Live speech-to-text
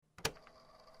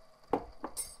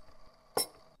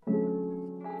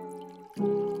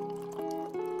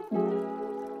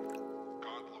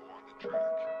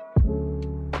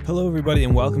Hello everybody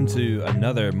and welcome to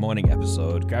another morning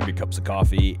episode. Grab your cups of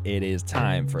coffee. It is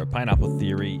time for a Pineapple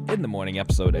Theory in the morning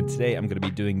episode, and today I'm going to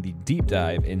be doing the deep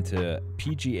dive into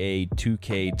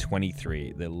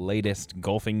PGA2K23, the latest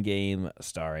golfing game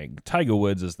starring Tiger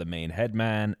Woods as the main head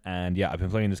man. And yeah, I've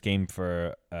been playing this game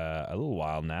for a little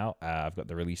while now. I've got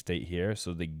the release date here,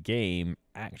 so the game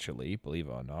actually, believe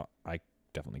it or not, I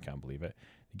definitely can't believe it,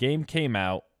 the game came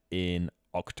out in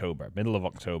middle of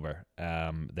October.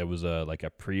 There was a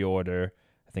pre-order,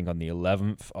 I think on the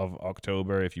 11th of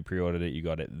October. If you pre-ordered it, you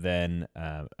got it then,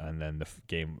 and then the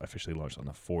game officially launched on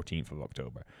the 14th of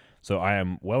October. So I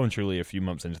am well and truly a few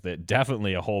months into it,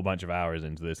 definitely a whole bunch of hours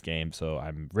into this game, so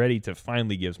I'm ready to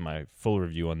finally give my full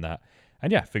review on that.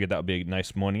 And yeah, figured that would be a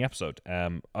nice morning episode.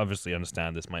 Obviously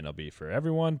understand this might not be for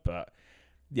everyone, but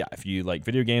yeah, if you like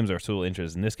video games or are still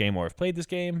interested in this game or have played this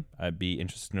game, I'd be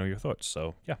interested to know your thoughts.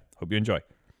 So yeah, hope you enjoy.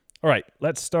 All right,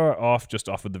 let's start off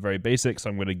with the very basics.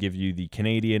 I'm going to give you the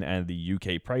Canadian and the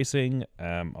UK pricing.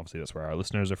 Obviously, that's where our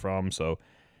listeners are from. So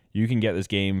you can get this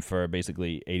game for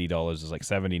basically $80. It's like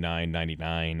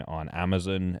 $79.99 on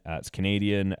Amazon. It's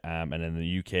Canadian. And in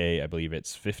the UK, I believe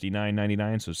it's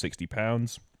 $59.99, so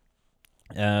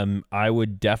 £60. I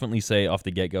would definitely say off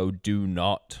the get-go, do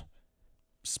not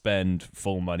spend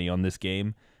full money on this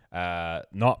game.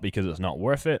 Not because it's not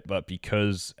worth it, but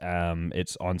because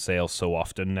it's on sale so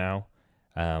often now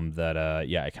that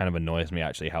it kind of annoys me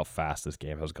actually how fast this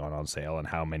game has gone on sale and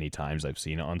how many times I've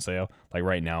seen it on sale. Like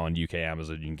right now on UK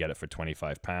Amazon, you can get it for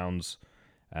 £25.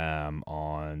 In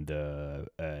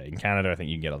Canada, I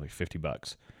think you can get it like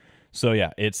 $50. So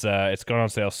yeah, it's gone on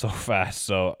sale so fast.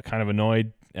 So kind of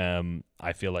annoyed.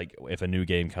 I feel like if a new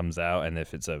game comes out and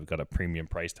if it's got a premium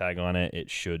price tag on it, it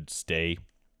should stay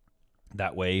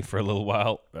that way for a little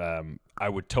while. I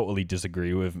would totally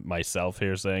disagree with myself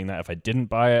here saying that if I didn't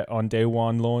buy it on day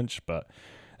one launch, but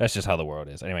that's just how the world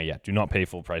is. Anyway, yeah, do not pay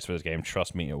full price for this game.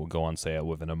 Trust me, it will go on sale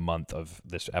within a month of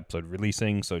this episode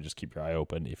releasing, so just keep your eye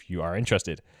open if you are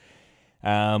interested.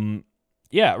 So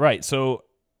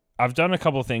I've done a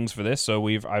couple things for this. So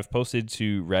I've posted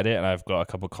to Reddit, and I've got a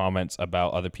couple comments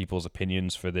about other people's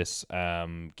opinions for this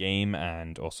game,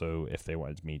 and also if they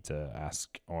wanted me to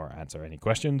ask or answer any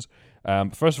questions.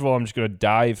 First of all, I'm just going to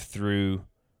dive through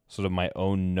sort of my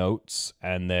own notes,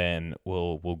 and then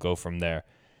we'll go from there.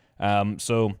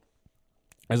 So,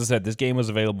 as I said, this game was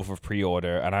available for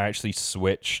pre-order, and I actually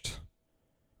switched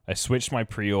my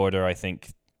pre-order, I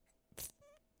think,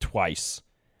 twice.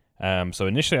 So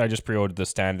initially I just pre-ordered the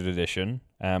standard edition.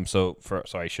 I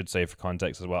should say for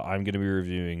context as well, I'm going to be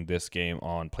reviewing this game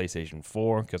on PlayStation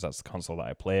 4 because that's the console that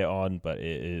I play it on, but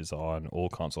it is on all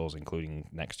consoles, including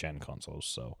next-gen consoles.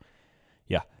 So,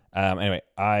 yeah. Anyway,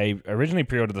 I originally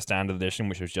pre-ordered the standard edition,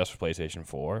 which was just for PlayStation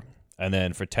 4. And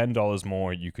then for $10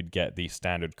 more, you could get the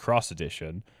standard cross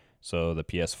edition, so the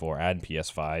PS4 and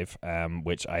PS5,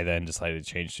 which I then decided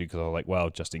to change to because I was like, well,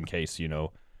 just in case,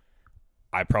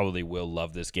 I probably will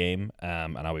love this game,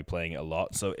 and I'll be playing it a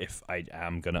lot. So if I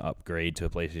am going to upgrade to a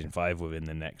PlayStation 5 within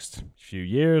the next few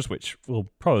years, which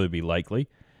will probably be likely,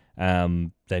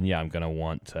 then yeah, I'm going to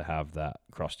want to have that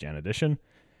cross-gen edition.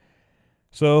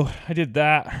 So I did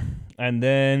that, and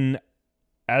then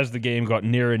as the game got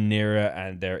nearer and nearer,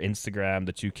 and their Instagram,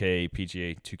 the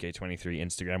PGA2K23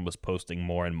 Instagram was posting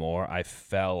more and more, I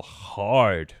fell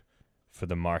hard for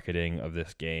the marketing of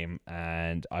this game,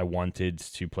 and I wanted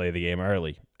to play the game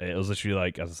early. It was literally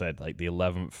like, as I said, like the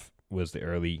 11th was the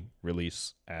early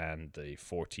release and the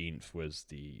 14th was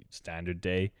the standard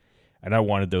day, and I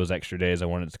wanted those extra days. I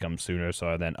wanted it to come sooner, so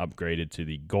I then upgraded to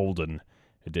the golden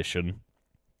edition,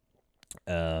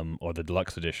 or the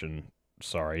deluxe edition,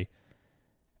 sorry.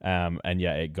 And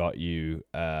yeah, it got you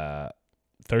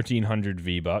 1,300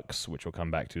 V-Bucks, which we'll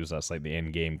come back to, so that's like the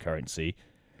in-game currency.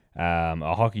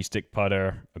 A hockey stick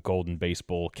putter, a golden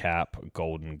baseball cap, a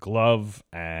golden glove,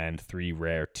 and 3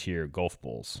 rare tier golf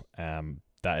balls.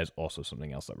 That is also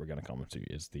something else that we're going to comment to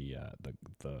is the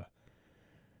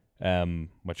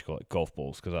golf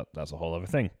balls, because that's a whole other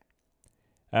thing.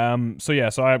 So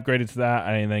I upgraded to that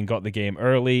and then got the game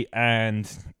early, and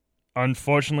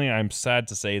unfortunately, I'm sad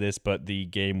to say this, but the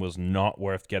game was not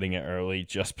worth getting it early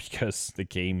just because the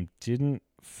game didn't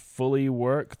fully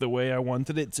work the way I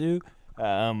wanted it to.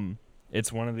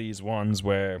 It's one of these ones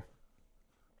where,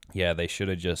 yeah, they should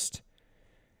have just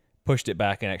pushed it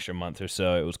back an extra month or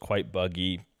so. It was quite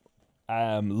buggy.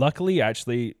 Luckily,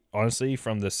 actually, honestly,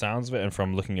 from the sounds of it and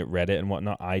from looking at Reddit and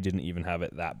whatnot, I didn't even have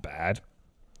it that bad.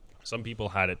 Some people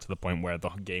had it to the point where the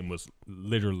game was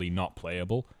literally not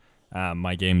playable.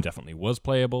 My game definitely was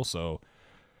playable, so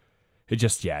it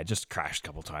just crashed a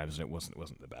couple times and it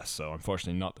wasn't the best. So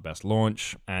unfortunately, not the best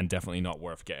launch, and definitely not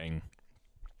worth getting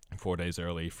 4 days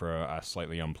early for a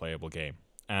slightly unplayable game.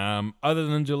 Other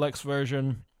than the deluxe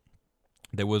version,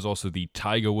 there was also the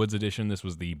Tiger Woods edition. This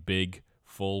was the big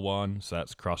full one, so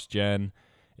that's cross-gen.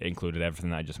 It included everything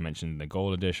that I just mentioned in the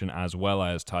gold edition, as well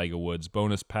as Tiger Woods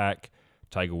bonus pack,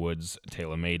 Tiger Woods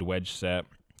tailor-made wedge set,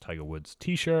 Tiger Woods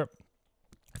t-shirt,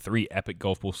 3 epic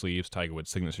golf ball sleeves, Tiger Woods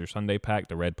signature Sunday pack,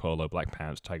 the red polo, black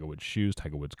pants, Tiger Woods shoes,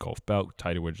 Tiger Woods golf belt,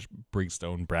 Tiger Woods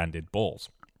Bridgestone branded balls.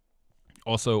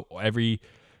 Also, every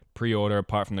pre-order,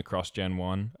 apart from the cross-gen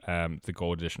one, the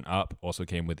gold edition up, also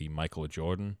came with the Michael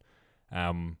Jordan,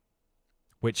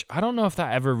 which I don't know if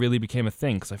that ever really became a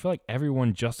thing, because I feel like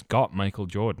everyone just got Michael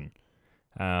Jordan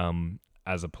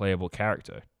as a playable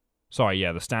character. Sorry,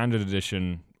 yeah, the standard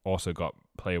edition also got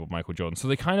playable Michael Jordan. So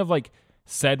they kind of like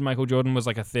said Michael Jordan was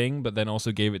like a thing, but then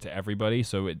also gave it to everybody,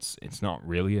 so it's not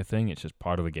really a thing, it's just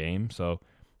part of the game. So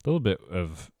a little bit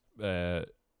of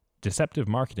deceptive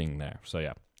marketing there. So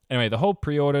yeah. Anyway, the whole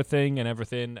pre-order thing and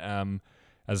everything, as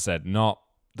I said, not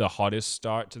the hottest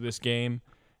start to this game.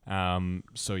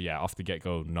 So yeah, off the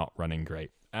get-go, not running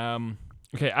great.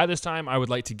 Okay, at this time, I would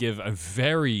like to give a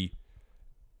very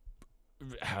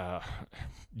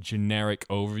generic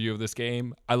overview of this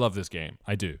game. I love this game.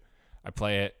 I do. I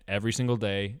play it every single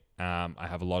day. I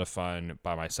have a lot of fun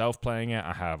by myself playing it.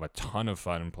 I have a ton of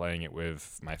fun playing it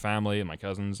with my family and my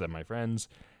cousins and my friends.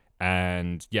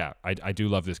 And yeah, I do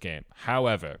love this game.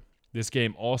 However, this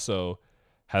game also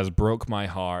has broke my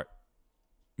heart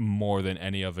more than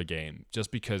any other game, just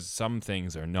because some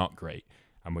things are not great.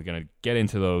 And we're going to get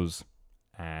into those,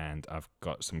 and I've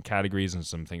got some categories and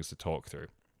some things to talk through.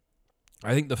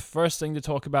 I think the first thing to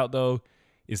talk about, though,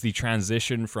 is the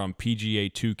transition from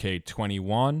PGA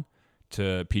 2K21 to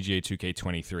PGA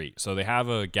 2K23. So they have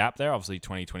a gap there. Obviously,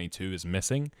 2022 is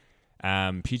missing.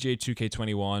 PGA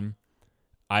 2K21,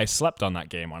 I slept on that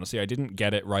game, honestly. I didn't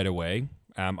get it right away.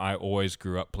 I always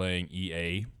grew up playing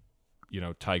EA,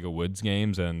 Tiger Woods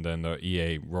games and then the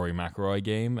EA Rory McIlroy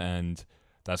game, and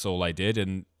that's all I did.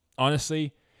 And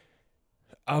honestly,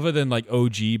 other than like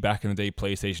OG back in the day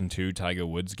PlayStation 2 Tiger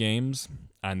Woods games,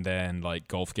 and then like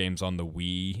golf games on the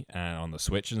Wii and on the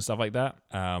Switch and stuff like that,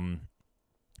 and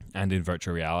in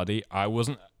virtual reality, I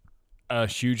wasn't a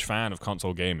huge fan of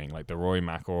console gaming. Like the Rory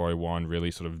McIlroy one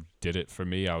really sort of did it for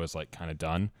me. I was like kind of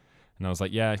done, and I was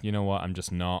like, yeah, you know what? I'm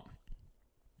just not.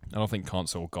 I don't think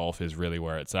console golf is really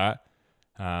where it's at.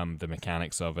 The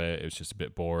mechanics of it was just a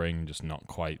bit boring, just not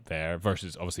quite there.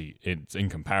 Versus, obviously, it's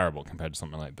incomparable compared to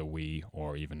something like the Wii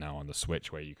or even now on the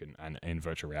Switch, where you can, and in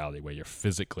virtual reality, where you're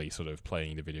physically sort of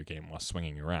playing the video game while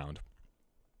swinging around.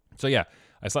 So yeah,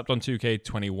 I slept on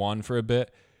 2K21 for a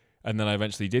bit, and then I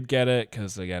eventually did get it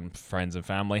because again, friends and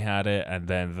family had it, and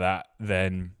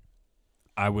then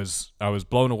I was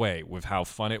blown away with how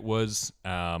fun it was.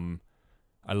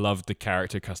 I loved the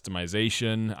character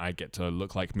customization. I get to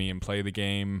look like me and play the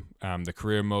game. The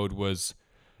career mode was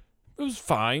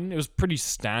fine. It was pretty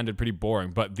standard, pretty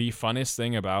boring. But the funnest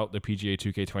thing about the PGA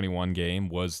 2K21 game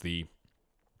was the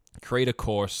create a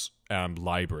course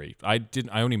library. I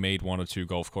only made 1 or 2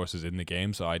 golf courses in the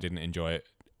game, so I didn't enjoy it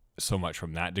so much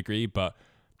from that degree. But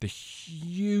the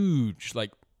huge,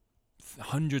 like,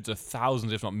 hundreds of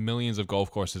thousands, if not millions, of golf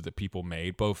courses that people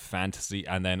made, both fantasy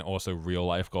and then also real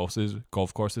life golf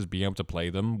courses, being able to play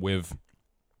them with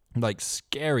like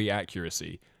scary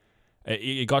accuracy.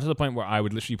 It got to the point where I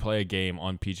would literally play a game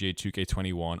on PGA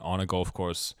 2K21 on a golf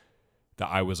course that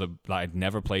I'd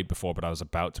never played before, but I was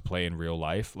about to play in real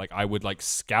life. Like I would like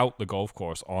scout the golf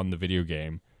course on the video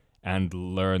game and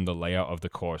learn the layout of the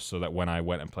course, so that when I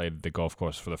went and played the golf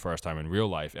course for the first time in real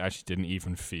life, it actually didn't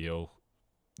even feel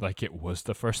like it was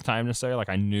the first time necessarily. Like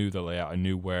I knew the layout, I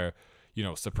knew where,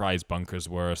 surprise bunkers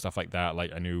were, stuff like that.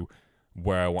 Like I knew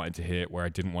where I wanted to hit, where I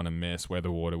didn't want to miss, where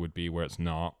the water would be, where it's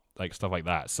not, like stuff like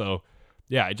that. So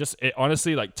yeah, it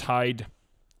honestly like tied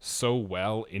so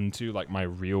well into like my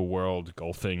real world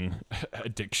golfing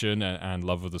addiction and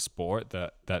love of the sport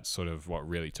that that's sort of what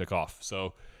really took off.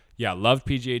 So yeah, loved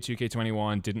PGA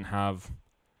 2K21, didn't have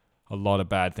a lot of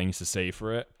bad things to say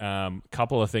for it.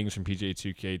 Couple of things from PGA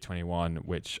 2K21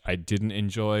 which I didn't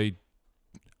enjoy,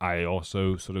 I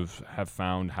also sort of have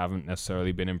found haven't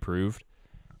necessarily been improved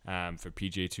for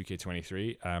PGA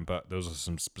 2K23. But those are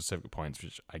some specific points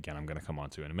which, again, I'm going to come on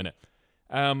to in a minute.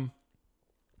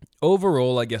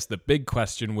 Overall, I guess the big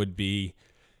question would be,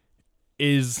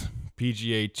 is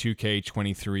PGA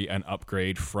 2K23 an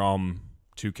upgrade from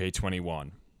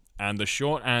 2K21? And the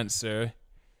short answer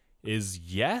is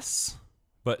yes,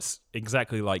 but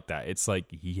exactly like that. It's like,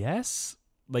 yes,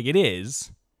 like it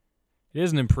is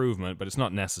an improvement, but it's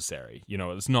not necessary.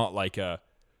 It's not like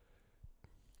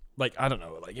like, I don't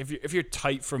know, like if you're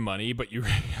tight for money, but you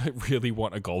really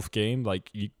want a golf game,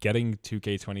 like getting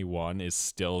 2K21 is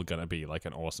still gonna be like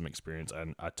an awesome experience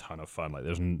and a ton of fun. Like,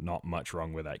 there's not much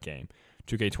wrong with that game.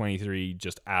 2K23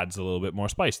 just adds a little bit more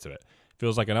spice to it.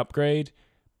 Feels like an upgrade,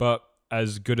 but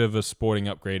as good of a sporting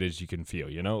upgrade as you can feel.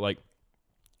 Like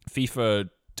FIFA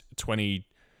 20,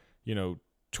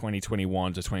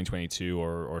 2021 to 2022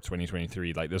 or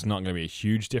 2023, like there's not going to be a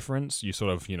huge difference. You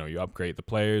sort of, you upgrade the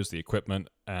players, the equipment,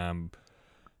 and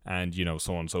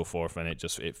so on and so forth, and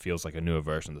it feels like a newer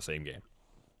version of the same game.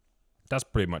 That's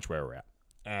pretty much where we're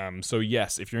at. So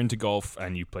yes, if you're into golf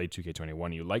and you played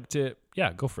 2K21, you liked it,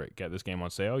 yeah, go for it. Get this game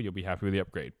on sale. You'll be happy with the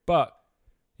upgrade. But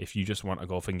if you just want a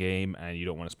golfing game and you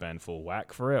don't want to spend full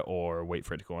whack for it or wait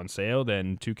for it to go on sale,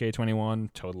 then 2K21,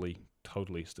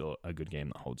 totally still a good game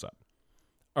that holds up.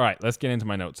 All right, let's get into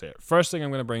my notes here. First thing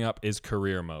I'm going to bring up is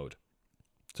career mode.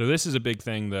 So this is a big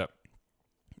thing that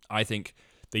I think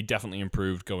they definitely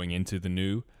improved going into the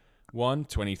new one,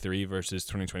 23 versus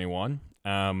 2021.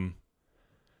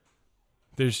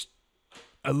 There's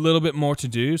a little bit more to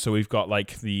do. So we've got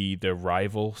like the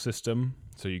rival system.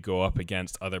 So you go up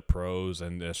against other pros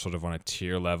and they're sort of on a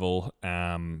tier level.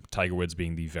 Tiger Woods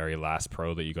being the very last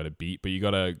pro that you got to beat. But you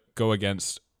got to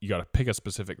pick a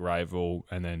specific rival,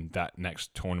 and then that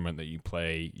next tournament that you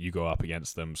play, you go up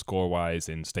against them score-wise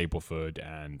in Stapleford,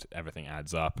 and everything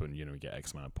adds up, and you get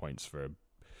X amount of points for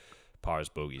pars,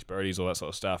 bogeys, birdies, all that sort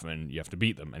of stuff, and you have to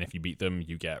beat them. And if you beat them,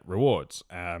 you get rewards.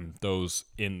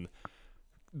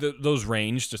 Those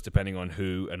range just depending on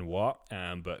who and what,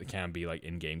 but it can be like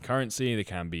in-game currency. They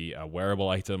can be a wearable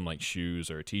item like shoes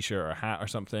or a t-shirt or a hat or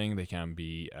something. They can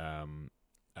be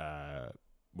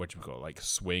like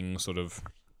swing sort of.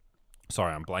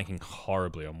 Sorry, I'm blanking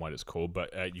horribly on what it's called,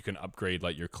 but you can upgrade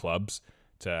like your clubs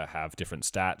to have different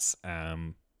stats.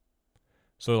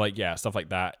 So like, yeah, stuff like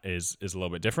that is a little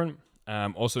bit different.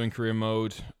 Also in career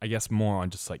mode, I guess more on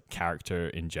just like character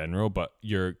in general, but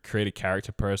you're create a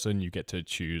character person, you get to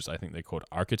choose, I think they're called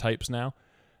archetypes now.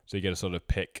 So you get to sort of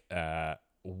pick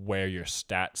where your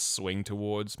stats swing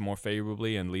towards more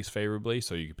favorably and least favorably.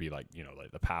 So you could be like,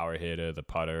 like the power hitter, the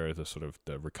putter, the sort of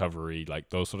the recovery, like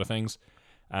those sort of things.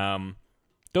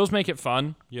 Those make it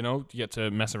fun, you get to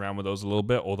mess around with those a little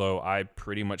bit, although I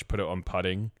pretty much put it on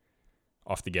putting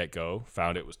off the get-go,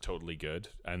 found it was totally good,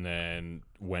 and then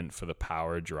went for the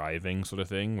power driving sort of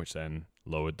thing, which then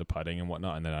lowered the putting and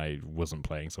whatnot, and then I wasn't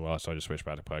playing so well, so I just switched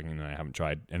back to putting, and I haven't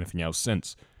tried anything else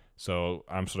since. So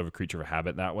I'm sort of a creature of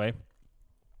habit that way.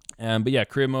 But yeah,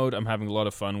 career mode I'm having a lot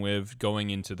of fun with. Going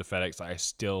into the FedEx,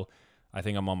 I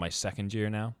think I'm on my second year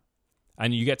now.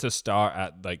 And you get to start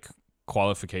at like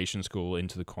qualification school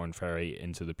into the Corn Ferry,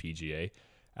 into the PGA,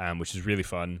 which is really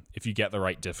fun. If you get the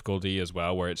right difficulty as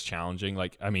well, where it's challenging,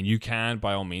 you can,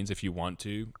 by all means, if you want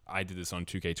to. I did this on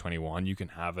 2K21. You can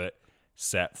have it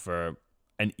set for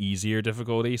an easier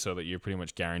difficulty so that you're pretty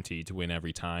much guaranteed to win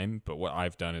every time. But what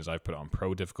I've done is I've put it on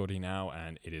pro difficulty now,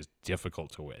 and it is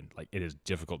difficult to win. Like, it is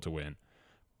difficult to win.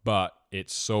 But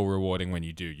it's so rewarding when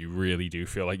you do. You really do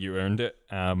feel like you earned it.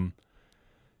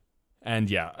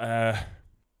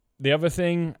 The other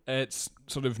thing it's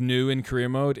sort of new in career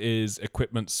mode is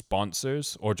equipment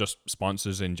sponsors, or just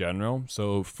sponsors in general.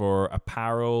 So for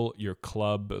apparel, your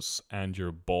clubs, and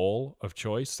your ball of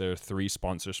choice, there are 3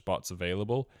 sponsor spots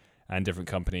available. And different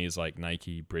companies like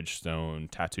Nike, Bridgestone,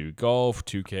 Tattoo Golf,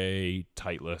 2K,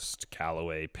 Titleist,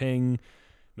 Callaway, Ping,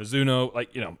 Mizuno,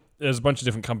 there's a bunch of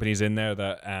different companies in there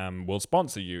that will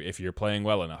sponsor you if you're playing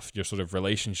well enough. Your sort of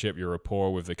relationship, your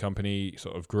rapport with the company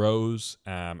sort of grows,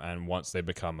 and once they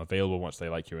become available, once they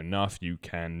like you enough, you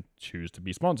can choose to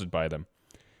be sponsored by them.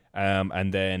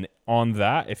 And then on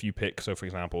that, if you pick, so for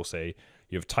example, say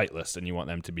you have Titleist and you want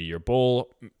them to be your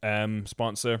ball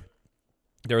sponsor,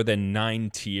 there are then 9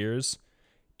 tiers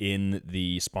in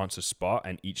the sponsor spot,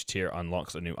 and each tier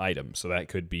unlocks a new item. So that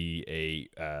could be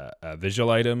a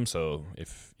visual item. So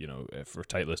if for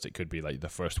Titleist, it could be like the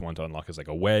first one to unlock is like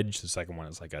a wedge. The second one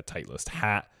is like a Titleist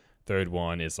hat. Third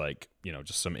one is like,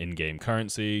 just some in-game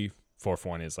currency. Fourth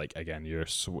one is like, again, your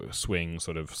swing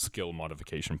sort of skill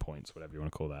modification points, whatever you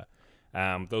want to call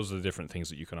that. Those are the different things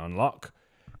that you can unlock.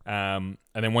 And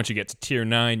then once you get to tier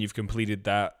 9, you've completed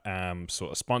that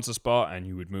sort of sponsor spot, and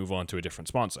you would move on to a different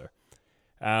sponsor.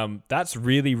 That's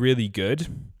really, really good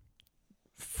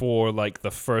for like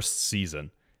the first season,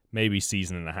 maybe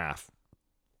season and a half.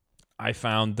 I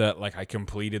found that like I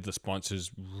completed the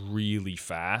sponsors really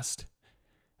fast.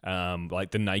 Like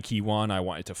the Nike one, I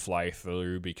wanted to fly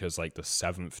through because like the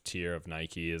 7th tier of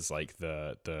Nike is like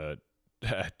the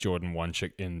Jordan 1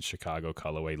 in Chicago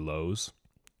colorway lows.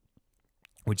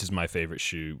 which is my favorite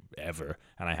shoe ever,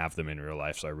 and I have them in real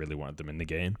life, so I really wanted them in the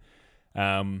game.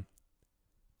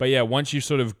 But yeah, once you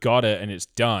sort of got it and it's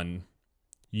done,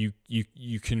 you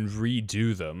can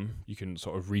redo them. You can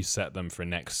sort of reset them for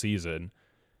next season,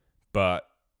 but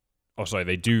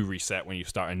they do reset when you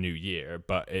start a new year,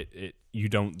 but you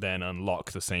don't then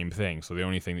unlock the same thing. So the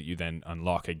only thing that you then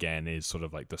unlock again is sort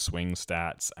of like the swing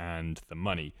stats and the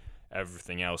money.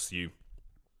 Everything else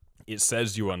it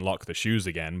says you unlock the shoes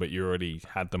again, but you already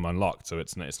had them unlocked, so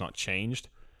it's not changed.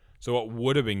 So what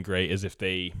would have been great is if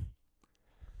they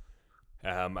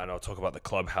and I'll talk about the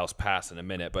Clubhouse Pass in a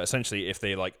minute, but essentially if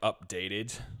they like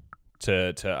updated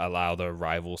to allow the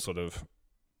rival sort of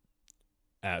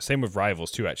same with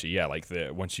rivals too, actually. Yeah, like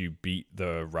once you beat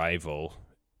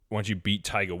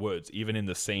Tiger Woods, even in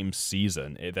the same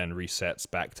season, it then resets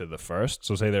back to the first.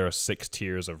 So say there are 6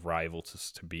 tiers of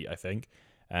rivals to beat, I think.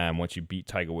 Once you beat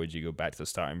Tiger Woods, you go back to the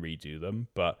start and redo them.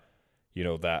 But you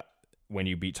know that when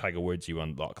you beat Tiger Woods, you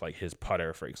unlock like his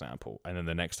putter, for example, and then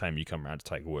the next time you come around to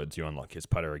Tiger Woods, you unlock his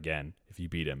putter again if you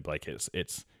beat him. Like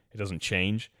it doesn't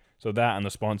change. So that and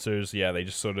the sponsors, yeah, they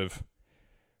just sort of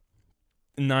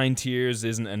 9 tiers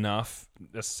isn't enough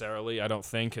necessarily. I don't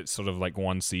think it's sort of like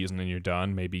 1 season and you're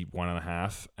done, maybe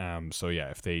 1.5. So yeah,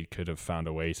 if they could have found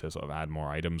a way to sort of add more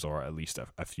items or at least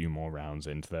a few more rounds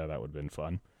into there, that would have been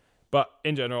fun. But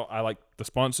in general, I like the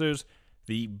sponsors.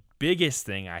 The biggest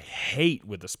thing I hate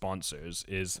with the sponsors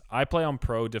is I play on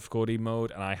pro difficulty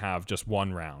mode and I have just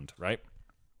 1 round, right?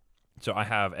 So I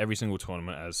have every single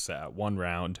tournament as set at 1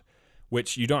 round,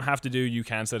 which you don't have to do. You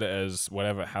can set it as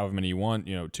however many you want,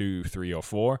 2, 3, or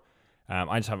 4.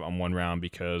 I just have it on 1 round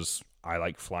because I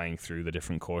like flying through the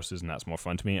different courses and that's more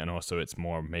fun to me. And also it's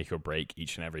more make or break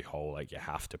each and every hole. Like you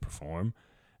have to perform.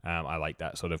 I like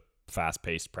that sort of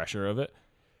fast-paced pressure of it.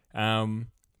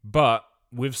 But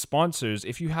with sponsors,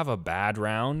 if you have a bad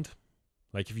round,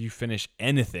 like if you finish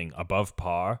anything above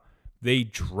par, they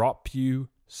drop you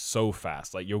so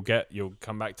fast. Like you'll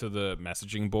come back to the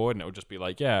messaging board and it'll just be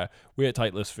like, yeah, we at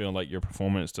Titleist feel like your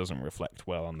performance doesn't reflect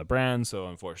well on the brand, so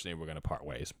unfortunately we're going to part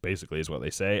ways, basically is what they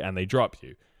say, and they drop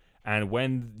you. And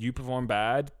when you perform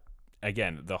bad,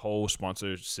 again, the whole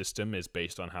sponsor system is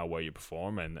based on how well you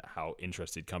perform and how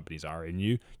interested companies are in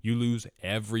you. You lose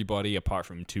everybody apart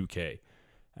from 2K,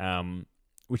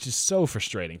 which is so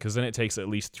frustrating because then it takes at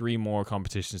least 3 more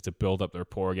competitions to build up the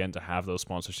rapport again to have those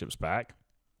sponsorships back.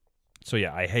 So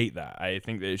yeah, I hate that. I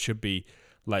think that it should be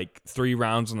like 3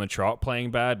 rounds on the trot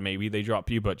playing bad. Maybe they drop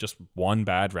you, but just 1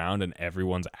 bad round and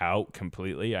everyone's out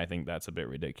completely. I think that's a bit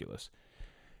ridiculous.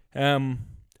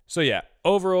 So yeah,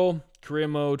 overall, career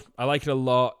mode, I like it a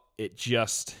lot.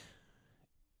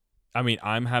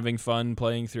 I'm having fun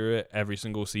playing through it every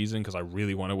single season because I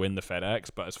really want to win the FedEx.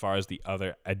 But as far as the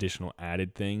other additional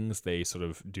added things, they sort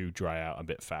of do dry out a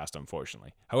bit fast,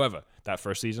 unfortunately. However, that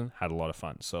first season had a lot of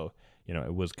fun. So,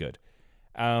 it was good.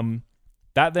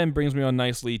 That then brings me on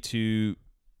nicely to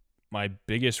my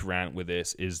biggest rant with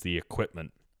this is the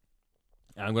equipment.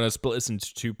 And I'm going to split this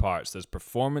into 2 parts. There's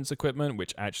performance equipment,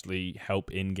 which actually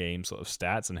help in-game sort of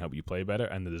stats and help you play better,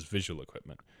 and there's visual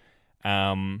equipment.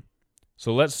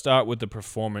 So let's start with the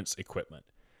performance equipment.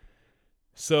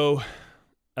 So,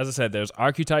 as I said, there's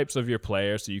archetypes of your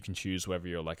player, so you can choose whether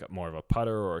you're like more of a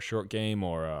putter or a short game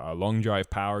or a long drive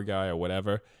power guy or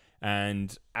whatever.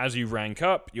 And as you rank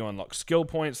up, you unlock skill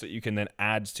points that you can then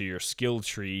add to your skill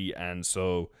tree, and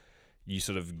so you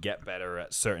sort of get better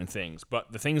at certain things.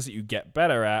 But the things that you get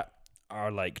better at are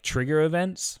like trigger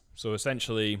events. So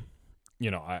essentially,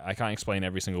 I can't explain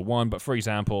every single one, but for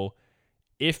example,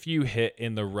 if you hit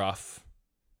in the rough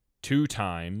 2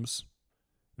 times,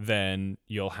 then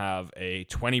you'll have a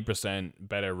 20%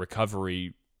 better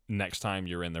recovery next time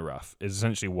you're in the rough, is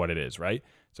essentially what it is, right?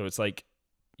 So it's like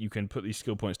you can put these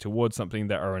skill points towards something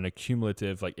that are an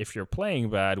accumulative, like if you're playing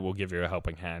bad, we'll give you a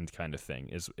helping hand kind of thing,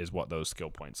 is what those skill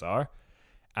points are.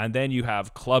 And then you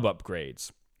have club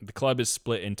upgrades. The club is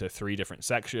split into 3 different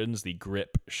sections, the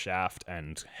grip, shaft,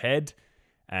 and head.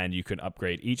 And you can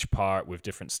upgrade each part with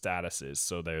different statuses.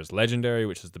 So there's legendary,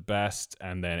 which is the best,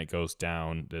 and then it goes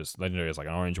down. There's legendary is like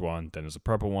an orange one, then there's a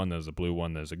purple one, there's a blue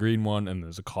one, there's a green one, and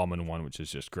there's a common one, which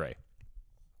is just gray.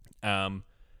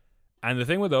 And the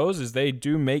thing with those is they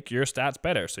do make your stats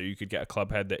better. So you could get a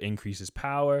club head that increases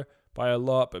power by a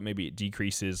lot, but maybe it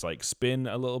decreases like spin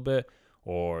a little bit,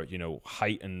 or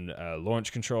height and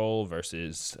launch control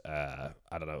versus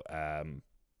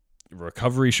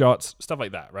recovery shots, stuff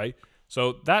like that, right?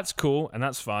 So that's cool and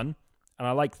that's fun, and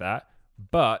I like that.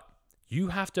 But you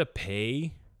have to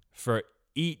pay for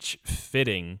each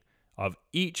fitting of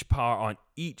each part on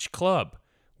each club,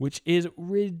 which is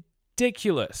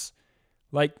ridiculous.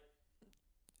 Like,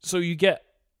 so you get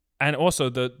And also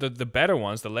the better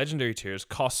ones, the legendary tiers,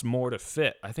 cost more to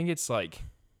fit. I think it's like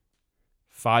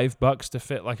 $5 to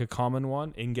fit like a common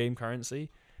one in game currency,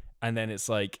 and then it's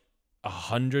like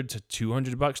 $100 to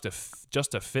 $200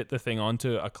 just to fit the thing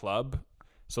onto a club.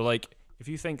 So like if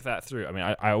you think that through, I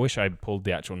mean, I wish I pulled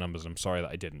the actual numbers. I'm sorry that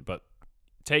I didn't, but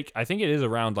I think it is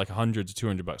around like $100 to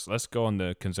 $200. Let's go on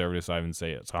the conservative side and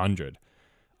say it's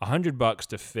 $100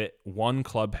 to fit one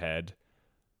club head,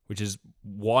 which is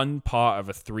one part of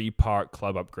a 3-part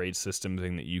club upgrade system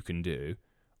thing that you can do,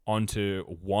 onto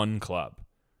one club.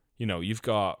 You know, you've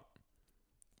got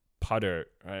putter.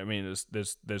 I mean,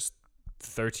 there's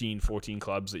 13, 14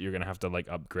 clubs that you're going to have to like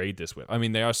upgrade this with. I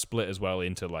mean, they are split as well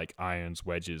into like irons,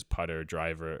 wedges, putter,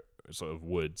 driver, sort of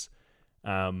woods.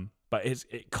 But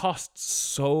it costs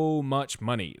so much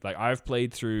money. Like I've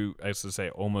played through, as I say,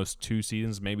 almost 2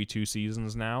 seasons, maybe 2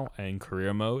 seasons now in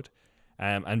career mode,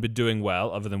 and been doing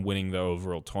well other than winning the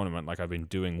overall tournament. Like I've been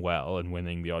doing well and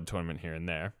winning the odd tournament here and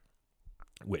there,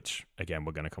 which again,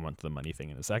 we're going to come on to the money thing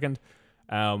in a second.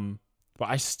 But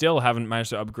I still haven't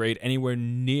managed to upgrade anywhere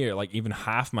near like even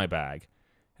half my bag.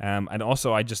 And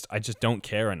also I just don't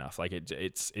care enough. Like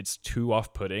it's too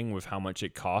off-putting with how much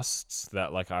it costs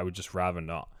that like I would just rather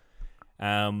not.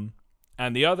 And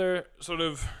the other sort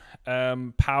of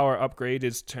power upgrade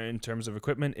is in terms of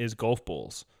equipment is golf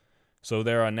balls. So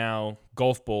there are now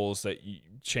golf balls that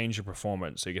change your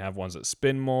performance. So you can have ones that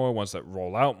spin more, ones that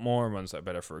roll out more, ones that are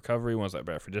better for recovery, ones that are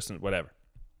better for distance, whatever.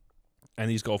 And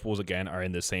these golf balls, again, are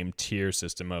in the same tier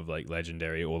system of like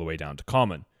legendary all the way down to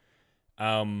common.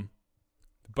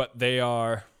 But they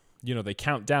are, you know, they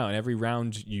count down. Every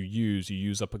round you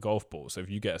use up a golf ball. So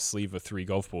if you get a sleeve of 3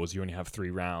 golf balls, you only have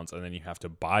 3 rounds, and then you have to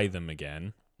buy them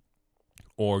again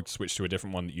or switch to a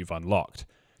different one that you've unlocked.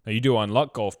 Now, you do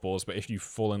unlock golf balls, but if you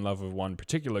fall in love with one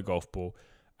particular golf ball,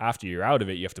 after you're out of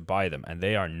it, you have to buy them, and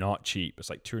they are not cheap.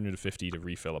 It's like $250 to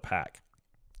refill a pack.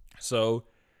 So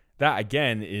that,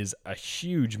 again, is a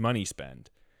huge money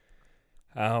spend.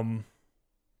 And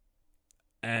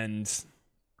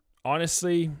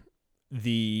honestly,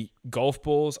 the golf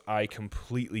balls I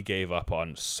completely gave up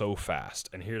on so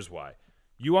fast, and here's why.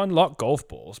 You unlock golf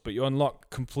balls, but you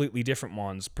unlock completely different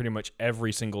ones pretty much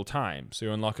every single time. So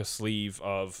you unlock a sleeve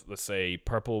of, let's say,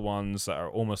 purple ones that are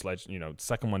almost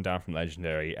second one down from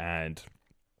legendary, and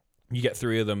you get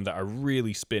 3 of them that are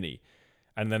really spinny.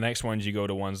 And the next ones you go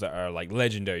to ones that are like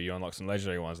legendary. You unlock some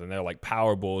legendary ones, and they're like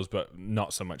power balls, but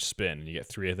not so much spin. And you get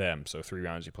 3 of them, so 3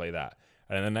 rounds you play that.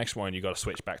 And then the next one, you got to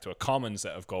switch back to a common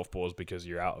set of golf balls because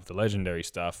you're out of the legendary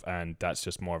stuff, and that's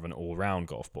just more of an all-round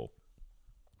golf ball.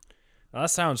 Now, that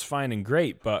sounds fine and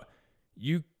great, but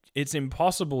it's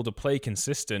impossible to play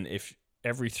consistent if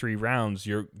every 3 rounds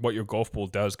what your golf ball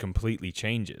does completely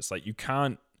changes. Like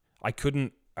I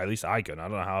couldn't, at least I couldn't. I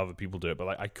don't know how other people do it, but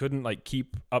like I couldn't like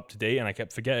keep up to date, and I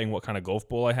kept forgetting what kind of golf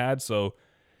ball I had. So,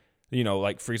 you know,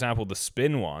 like for example, the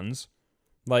spin ones,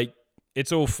 like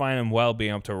it's all fine and well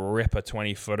being able to rip a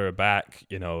 20-footer back,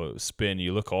 you know, spin,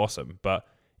 you look awesome. But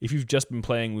if you've just been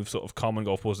playing with sort of common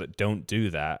golf balls that don't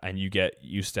do that, and you get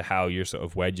used to how your sort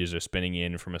of wedges are spinning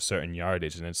in from a certain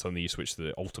yardage, and then suddenly you switch to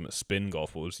the ultimate spin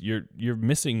golf balls, you're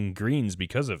missing greens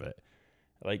because of it.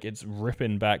 Like it's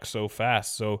ripping back so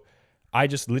fast. So I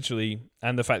just literally,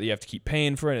 and the fact that you have to keep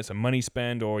paying for it, it's a money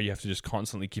spend, or you have to just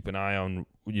constantly keep an eye on,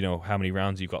 you know, how many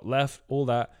rounds you've got left, all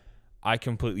that. I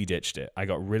completely ditched it. I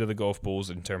got rid of the golf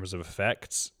balls in terms of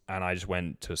effects, and I just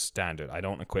went to standard. I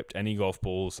don't equip any golf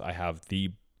balls. I have the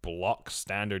block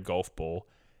standard golf ball,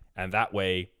 and that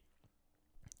way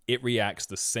it reacts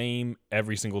the same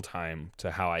every single time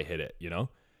to how I hit it, you know?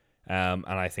 And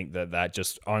I think that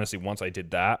just, honestly, once I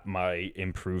did that, my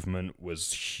improvement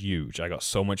was huge. I got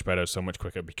so much better, so much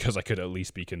quicker, because I could at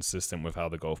least be consistent with how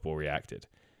the golf ball reacted.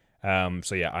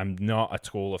 So yeah, I'm not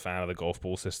at all a fan of the golf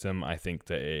ball system. I think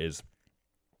that it is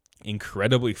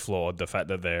incredibly flawed, the fact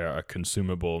that they're a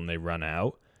consumable and they run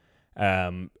out.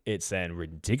 It's then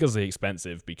ridiculously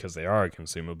expensive because they are a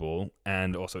consumable,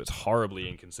 and also it's horribly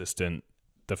inconsistent,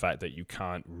 the fact that you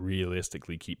can't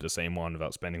realistically keep the same one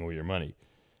without spending all your money.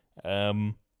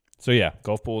 So yeah,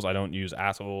 golf balls I don't use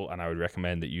at all, and I would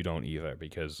recommend that you don't either,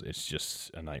 because it's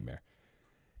just a nightmare.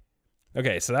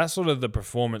 Okay, so that's sort of the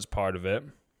performance part of it.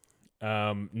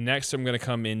 Next I'm going to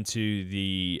come into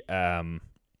the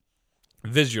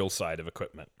visual side of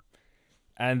equipment.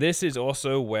 And this is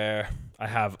also where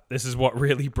this is what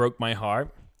really broke my heart.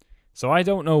 So I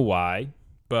don't know why,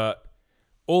 but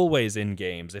always in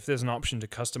games, if there's an option to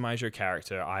customize your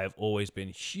character, I have always been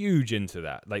huge into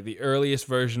that. Like the earliest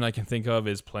version I can think of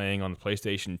is playing on the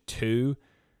PlayStation 2.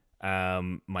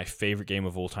 My favorite game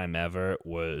of all time ever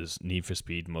was Need for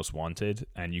Speed Most Wanted,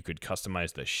 and you could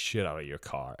customize the shit out of your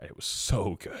car. It was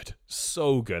so good.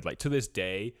 So good. Like, to this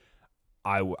day,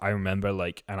 I remember,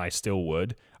 like, and I still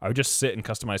would, I would just sit and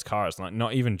customize cars, like,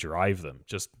 not even drive them,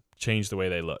 just change the way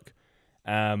they look.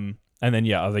 And then,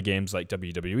 yeah, other games like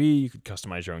WWE, you could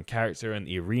customize your own character in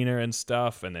the arena and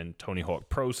stuff, and then Tony Hawk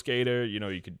Pro Skater, you know,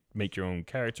 you could make your own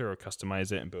character or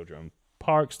customize it and build your own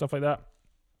park, stuff like that.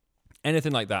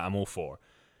 Anything like that, I'm all for.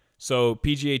 So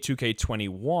PGA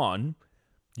 2K21,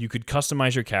 you could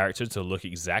customize your character to look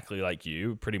exactly like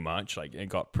you, pretty much. Like, it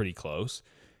got pretty close.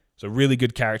 So really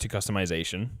good character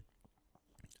customization.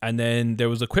 And then there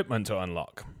was equipment to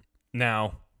unlock.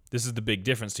 Now, this is the big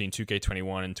difference between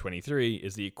 2K21 and 23,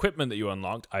 is the equipment that you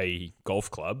unlocked, i.e. golf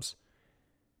clubs,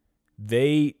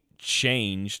 they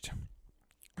changed.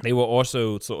 They were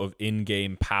also sort of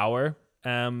in-game power.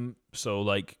 So,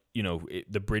 like, you know,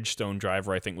 the Bridgestone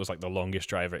driver, I think, was like the longest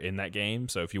driver in that game.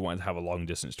 So if you wanted to have a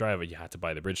long-distance driver, you had to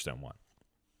buy the Bridgestone one.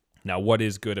 Now, what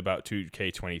is good about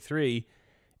 2K23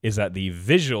 is that the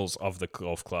visuals of the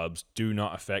golf clubs do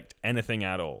not affect anything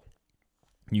at all.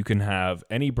 You can have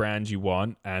any brand you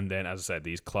want, and then, as I said,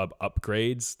 these club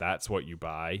upgrades, that's what you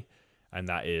buy, and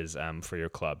that is for your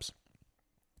clubs.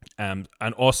 And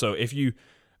also, if you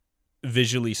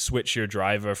visually switch your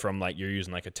driver from, like, you're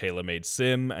using like a TaylorMade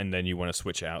Sim and then you want to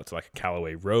switch it out to like a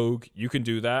Callaway Rogue, you can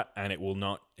do that, and it will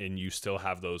not, and you still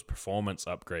have those performance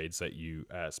upgrades that you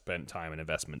spent time and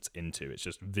investments into. It's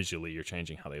just visually you're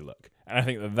changing how they look, and I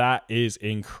think that is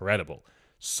incredible.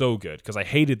 So good, because I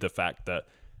hated the fact that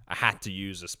I had to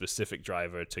use a specific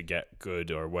driver to get good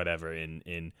or whatever.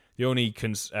 In the only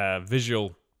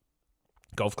visual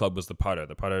golf club was the putter.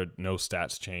 The putter, no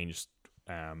stats changed.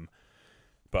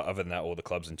 But other than that, all the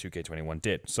clubs in 2K21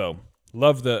 did. So,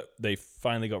 love that they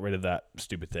finally got rid of that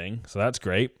stupid thing. So that's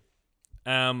great.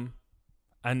 But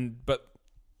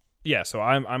yeah, so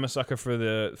I'm a sucker for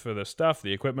the stuff,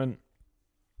 the equipment.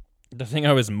 The thing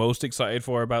I was most excited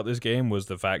for about this game was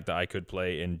the fact that I could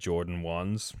play in Jordan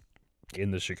 1s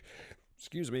in the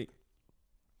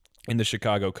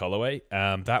Chicago colorway.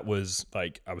 That was,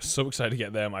 like, I was so excited to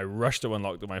get them. I rushed to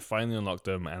unlock them. I finally unlocked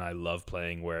them, and I love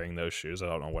playing wearing those shoes. I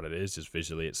don't know what it is. Just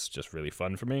visually, it's just really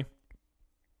fun for me.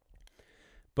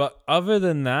 But other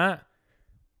than that,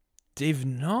 they've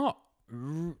not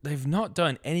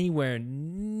done anywhere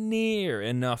near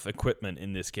enough equipment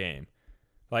in this game.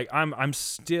 Like, I'm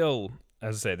still,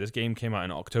 as I said, this game came out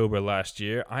in October last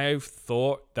year. I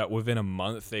thought that within a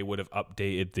month they would have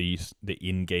updated the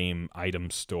in-game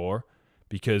item store,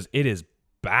 because it is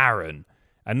barren.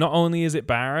 And not only is it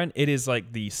barren, it is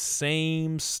like the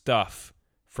same stuff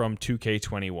from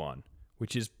 2K21,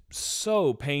 which is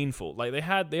so painful. Like, they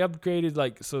upgraded,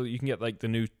 like, so you can get like the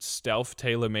new stealth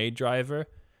TaylorMade driver.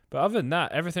 But other than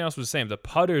that, everything else was the same. The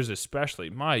putters especially,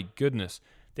 my goodness.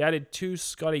 They added 2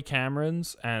 Scotty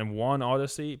Camerons and 1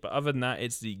 Odyssey, but other than that,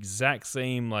 it's the exact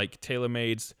same, like,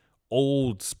 TaylorMade's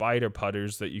old spider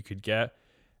putters that you could get.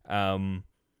 Wilson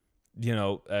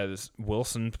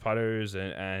putters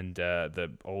and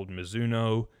the old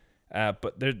Mizuno.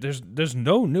 But there's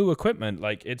no new equipment.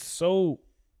 Like, it's so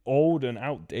old and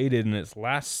outdated in its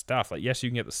last stuff. Like, yes, you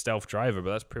can get the stealth driver,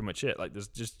 but that's pretty much it. Like, it's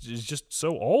just so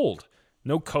old.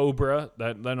 No Cobra.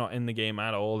 They're not in the game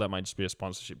at all. That might just be a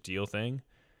sponsorship deal thing.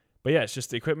 But yeah, it's just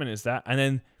the equipment is that. And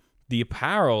then the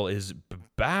apparel is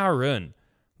barren.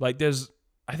 Like,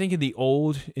 I think in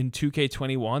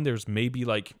 2K21, there's maybe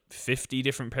like 50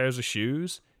 different pairs of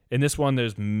shoes. In this one,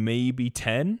 there's maybe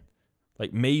 10.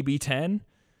 Like, maybe 10.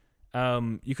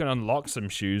 You can unlock some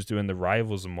shoes doing the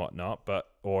rivals and whatnot,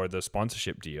 or the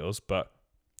sponsorship deals, but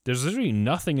there's literally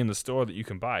nothing in the store that you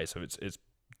can buy. So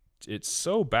it's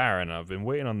so barren. I've been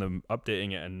waiting on them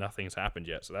updating it, and nothing's happened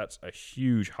yet. So that's a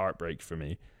huge heartbreak for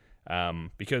me.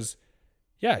 Because,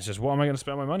 yeah, it's just, what am I going to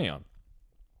spend my money on?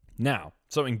 Now,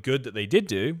 something good that they did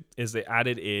do is they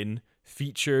added in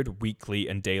featured weekly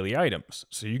and daily items.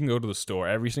 So you can go to the store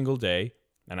every single day,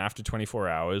 and after 24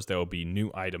 hours, there will be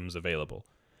new items available.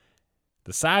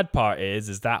 The sad part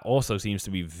is that also seems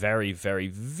to be very, very,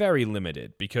 very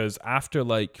limited, because after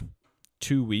like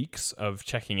 2 weeks of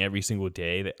checking every single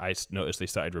day, that I noticed they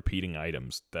started repeating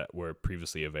items that were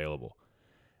previously available.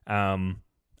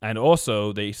 And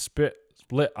also, they split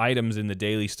items in the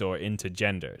daily store into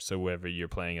gender. So whether you're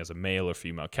playing as a male or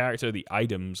female character, the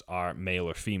items are male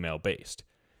or female based.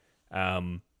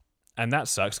 And that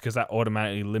sucks, because that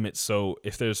automatically limits. So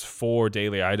if there's 4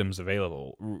 daily items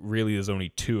available, really there's only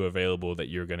 2 available that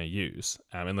you're going to use.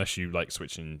 Unless you like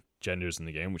switching genders in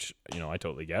the game, which, you know, I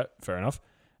totally get. Fair enough.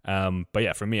 But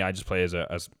yeah, for me, I just play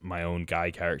as my own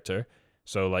guy character.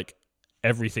 So, like,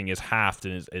 everything is halved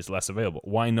and is less available.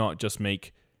 Why not just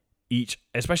make each,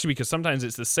 especially because sometimes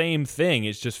it's the same thing,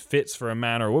 it just fits for a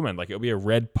man or a woman. Like it'll be a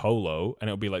red polo and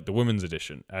it'll be like the women's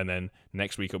edition, and then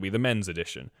next week it'll be the men's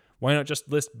edition. Why not just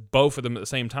list both of them at the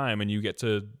same time and you get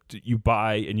you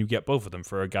buy and you get both of them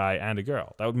for a guy and a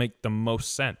girl? That would make the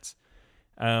most sense.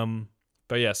 But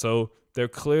yeah, so they're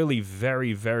clearly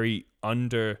very, very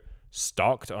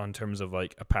understocked on terms of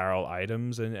like apparel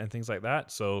items and things like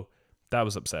that. So that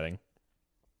was upsetting.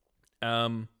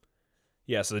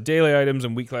 Yeah, so the daily items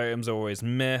and weekly items are always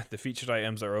meh. The featured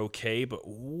items are okay, but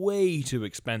way too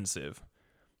expensive.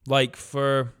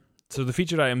 So the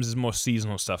featured items is more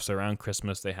seasonal stuff. So around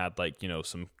Christmas, they had like,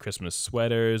 some Christmas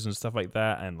sweaters and stuff like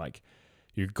that. And like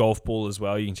your golf ball as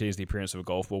well. You can change the appearance of a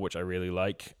golf ball, which I really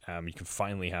like. You can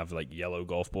finally have like yellow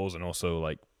golf balls and also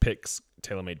like picks,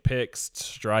 tailor-made picks,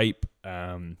 stripe,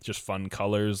 just fun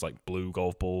colors like blue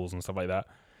golf balls and stuff like that.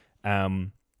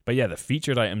 But yeah, the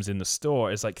featured items in the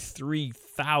store is like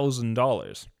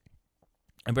 $3,000.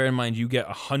 And bear in mind, you get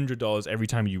 $100 every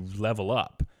time you level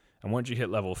up. And once you hit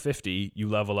level 50, you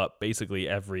level up basically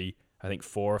every, I think,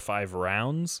 4 or 5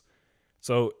 rounds.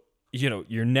 So,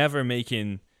 you're never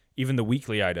making, even the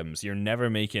weekly items, you're never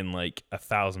making like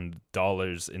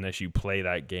 $1,000 unless you play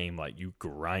that game, like you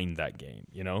grind that game,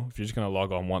 If you're just going to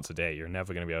log on once a day, you're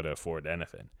never going to be able to afford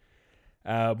anything.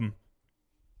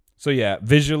 So yeah,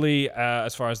 visually,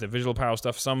 as far as the visual apparel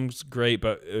stuff, some's great,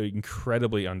 but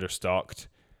incredibly understocked.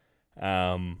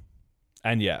 And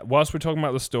yeah, whilst we're talking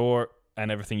about the store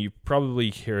and everything, you probably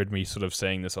heard me sort of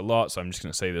saying this a lot, so I'm just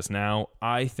going to say this now.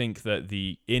 I think that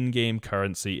the in-game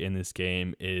currency in this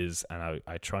game is, and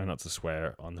I try not to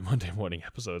swear on the Monday morning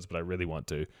episodes, but I really want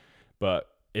to, but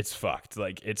it's fucked.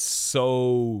 Like, it's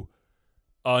so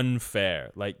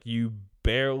unfair. Like, you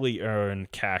barely earn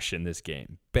cash in this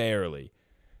game. Barely.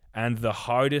 And the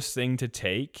hardest thing to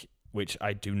take, which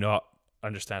I do not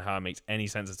understand how it makes any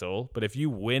sense at all, but if you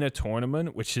win a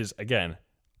tournament, which is, again,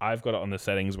 I've got it on the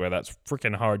settings where that's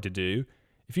freaking hard to do.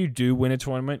 If you do win a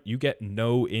tournament, you get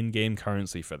no in-game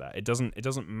currency for that. It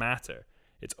doesn't matter.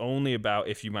 It's only about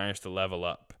if you manage to level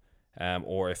up,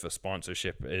 or if a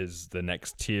sponsorship is the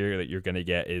next tier that you're going to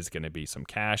get is going to be some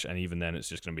cash, and even then it's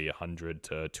just going to be 100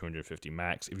 to 250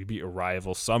 max. If you beat a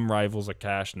rival, some rivals are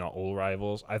cash, not all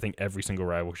rivals. I think every single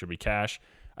rival should be cash.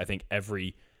 I think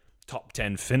every top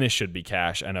 10 finish should be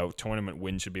cash, and a tournament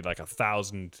win should be like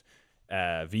 1,000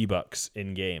 V-Bucks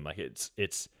in game. Like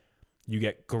it's you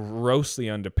get grossly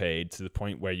underpaid to the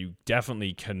point where you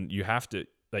definitely you have to,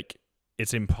 like,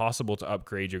 it's impossible to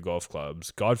upgrade your golf clubs.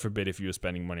 God forbid if you were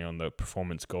spending money on the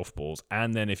performance golf balls,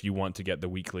 and then if you want to get the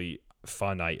weekly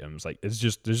fun items, like there's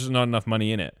just not enough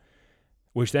money in it.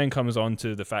 Which then comes on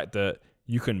to the fact that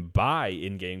you can buy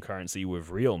in-game currency with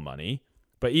real money,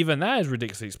 but even that is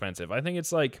ridiculously expensive. I think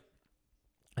it's like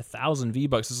 1,000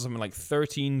 V-Bucks is something like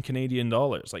 13 Canadian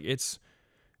dollars. Like it's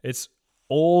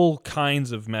all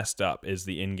kinds of messed up is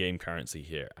the in-game currency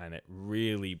here, and it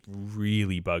really,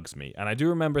 really bugs me. And I do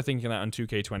remember thinking that on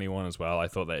 2K21 as well. I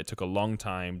thought that it took a long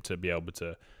time to be able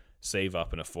to save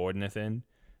up and afford anything.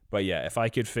 But yeah, if I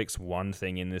could fix one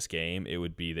thing in this game, it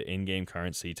would be the in-game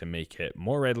currency to make it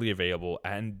more readily available,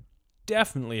 and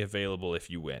definitely available if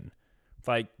you win.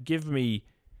 Like, give me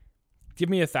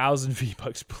 1,000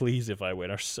 V-Bucks, please, if I win,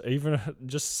 or even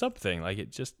just something. Like,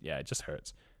 it just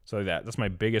hurts. So that's my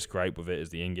biggest gripe with it, is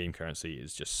the in-game currency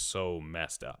is just so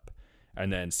messed up.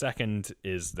 And then second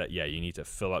is that, yeah, you need to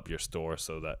fill up your store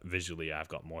so that visually I've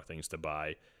got more things to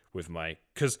buy with my...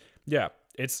 Because, yeah,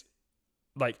 it's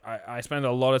like I spend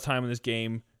a lot of time in this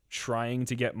game trying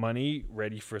to get money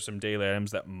ready for some daily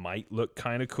items that might look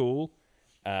kind of cool.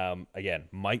 Again,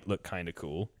 might look kind of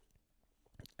cool.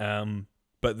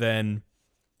 But then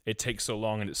it takes so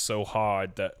long and it's so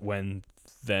hard that when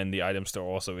then the item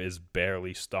store also is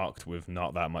barely stocked with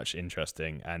not that much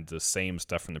interesting and the same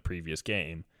stuff from the previous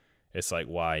game, it's like,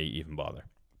 why even bother?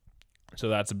 So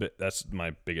that's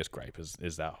my biggest gripe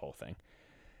is that whole thing.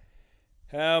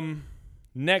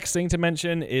 Next thing to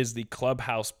mention is the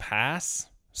Clubhouse Pass.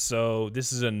 So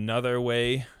this is another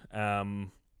way.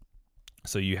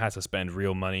 So you had to spend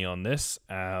real money on this,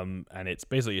 and it's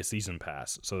basically a season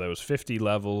pass. So there was 50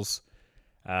 levels,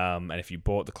 and if you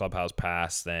bought the Clubhouse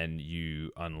Pass, then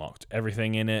you unlocked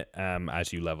everything in it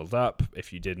as you leveled up.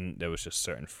 If you didn't, there was just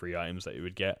certain free items that you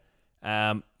would get.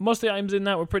 Most of the items in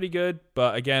that were pretty good,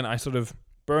 but again, I sort of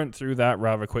burnt through that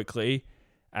rather quickly,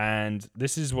 and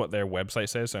this is what their website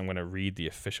says, so I'm going to read the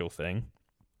official thing.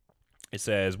 It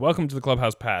says, "Welcome to the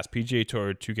Clubhouse Pass. PGA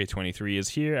Tour 2K23 is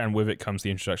here, and with it comes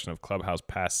the introduction of Clubhouse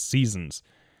Pass seasons.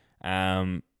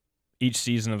 Each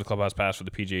season of the Clubhouse Pass for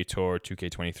the PGA Tour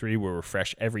 2K23 will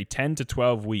refresh every 10 to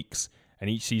 12 weeks and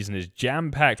each season is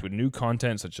jam-packed with new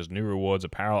content such as new rewards,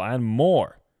 apparel, and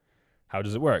more. How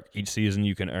does it work? Each season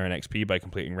you can earn XP by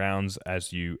completing rounds.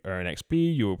 As you earn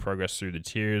XP, you will progress through the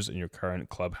tiers in your current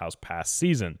Clubhouse Pass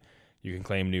season. You can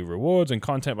claim new rewards and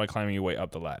content by climbing your way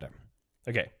up the ladder.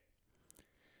 Okay.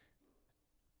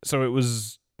 So it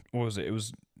was, what was it? It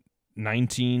was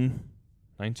 30,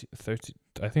 I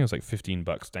think it was like $15,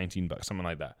 $19, something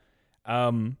like that.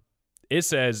 It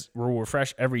says we'll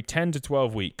refresh every 10 to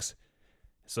 12 weeks.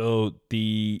 So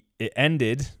it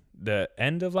ended the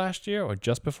end of last year or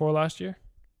just before last year,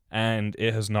 and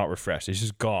it has not refreshed. It's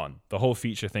just gone. The whole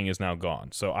feature thing is now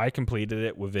gone. So I completed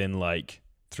it within like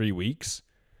 3 weeks,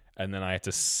 and then I had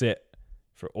to sit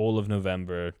for all of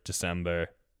November, December,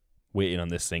 waiting on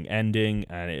this thing ending,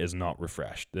 and it is not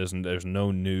refreshed. There's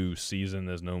no new season.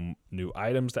 There's no new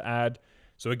items to add.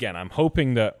 So again, I'm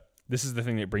hoping that this is the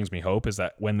thing that brings me hope, is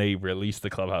that when they release the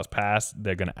Clubhouse Pass,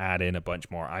 they're going to add in a bunch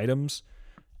more items,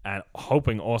 and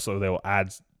hoping also they will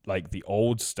add like the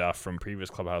old stuff from previous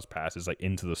Clubhouse Passes like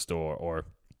into the store, or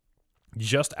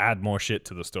just add more shit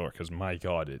to the store, because my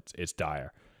God, it's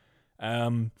dire.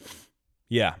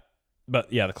 Yeah.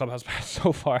 But yeah, the Clubhouse Pass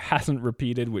so far hasn't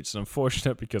repeated, which is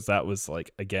unfortunate because that was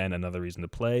like, again, another reason to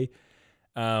play.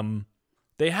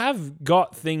 They have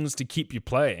got things to keep you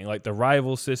playing, like the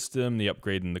rival system, the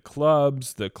upgrading the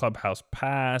clubs, the Clubhouse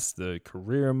Pass, the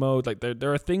career mode. Like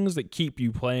there are things that keep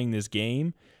you playing this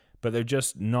game, but they're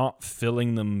just not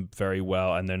filling them very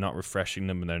well, and they're not refreshing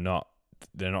them, and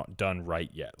they're not done right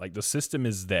yet. Like the system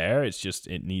is there, it's just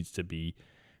it needs to be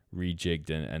rejigged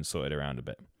and sorted around a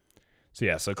bit. So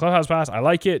yeah, so Clubhouse Pass, I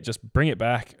like it. Just bring it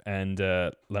back and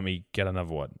let me get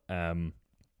another one.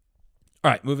 All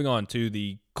right, moving on to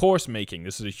the course making.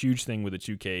 This is a huge thing with the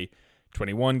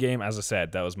 2K21 game. As I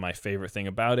said, that was my favorite thing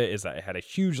about it, is that it had a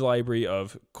huge library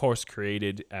of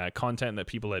course-created content that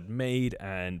people had made,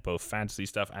 and both fantasy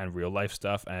stuff and real-life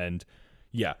stuff. And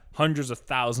yeah, hundreds of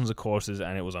thousands of courses,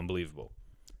 and it was unbelievable.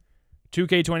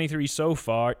 2K23 so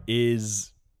far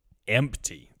is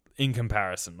empty in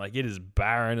comparison. Like, it is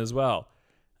barren as well.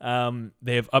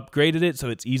 They have upgraded it so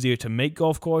it's easier to make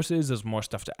golf courses. There's more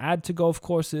stuff to add to golf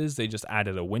courses. They just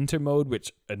added a winter mode,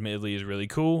 which admittedly is really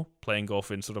cool. Playing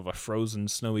golf in sort of a frozen,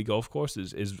 snowy golf course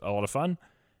is a lot of fun.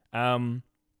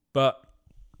 But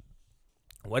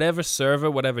whatever server,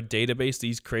 whatever database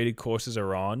these created courses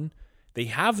are on, they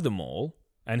have them all.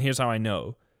 And here's how I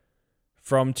know.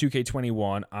 From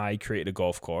 2K21, I created a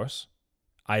golf course.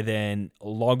 I then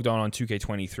logged on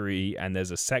 2K23, and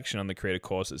there's a section on the created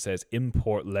course that says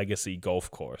Import Legacy Golf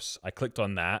Course. I clicked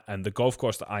on that, and the golf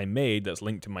course that I made that's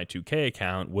linked to my 2K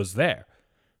account was there.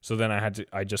 So then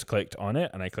I just clicked on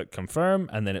it, and I clicked Confirm,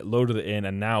 and then it loaded it in,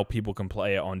 and now people can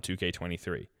play it on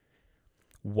 2K23.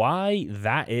 Why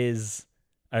that is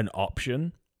an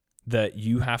option, that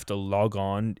you have to log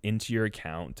on into your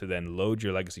account to then load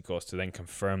your legacy course to then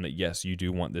confirm that, yes, you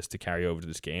do want this to carry over to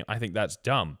this game, I think that's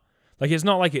dumb. Like, it's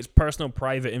not like it's personal,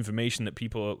 private information that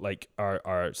people like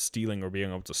are stealing or being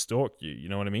able to stalk you. You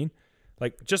know what I mean?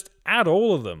 Like, just add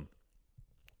all of them.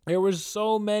 There were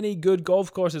so many good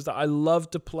golf courses that I love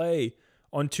to play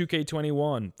on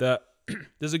 2K21 that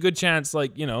there's a good chance,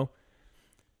 like, you know,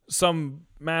 some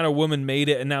man or woman made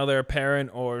it and now they're a parent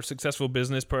or successful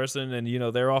business person, and, you know,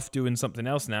 they're off doing something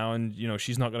else now, and, you know,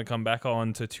 she's not going to come back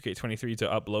on to 2K23 to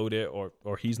upload it,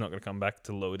 or he's not going to come back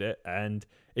to load it, and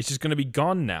it's just going to be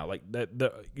gone now. Like,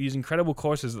 these incredible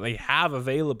courses that they have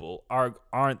available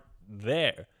aren't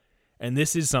there. And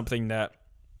this is something that,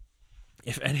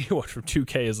 if anyone from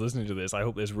 2K is listening to this, I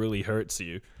hope this really hurts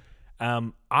you.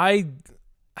 I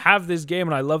have this game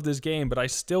and I love this game, but I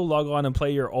still log on and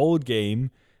play your old game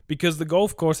because the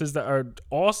golf courses that are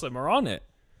awesome are on it.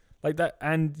 Like that,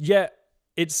 and yet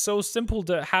it's so simple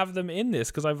to have them in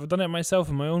this, because I've done it myself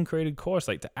in my own created course.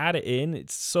 Like, to add it in,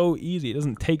 it's so easy. It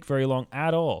doesn't take very long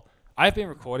at all. I've been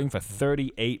recording for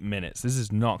 38 minutes. This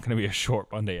is not going to be a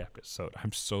short Monday episode.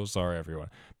 I'm so sorry, everyone.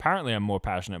 Apparently, I'm more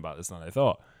passionate about this than I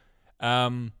thought.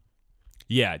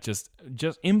 Yeah, just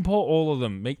import all of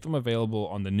them. Make them available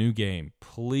on the new game,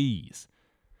 please.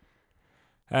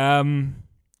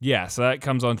 Yeah, so that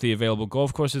comes on to the available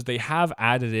golf courses. They have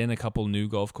added in a couple new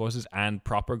golf courses and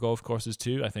proper golf courses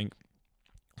too. I think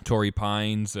Torrey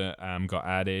Pines got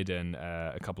added, and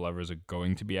a couple others are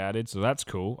going to be added. So that's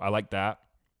cool. I like that.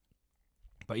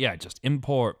 But yeah, just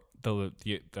import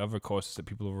the other courses that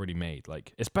people have already made.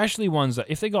 Like, especially ones that,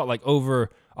 if they got like over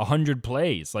 100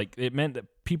 plays, like, it meant that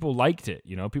people liked it.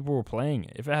 You know, people were playing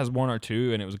it. If it has one or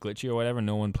two and it was glitchy or whatever,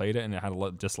 no one played it and it had a lot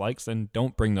of dislikes, then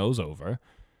don't bring those over.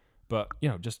 But, you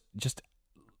know, just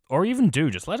or even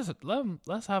just let's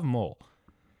have them all.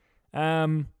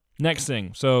 Next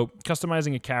thing, so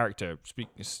customizing a character,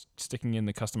 sticking in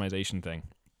the customization thing.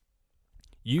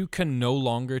 You can no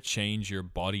longer change your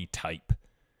body type.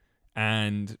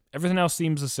 And everything else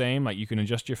seems the same. Like, you can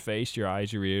adjust your face, your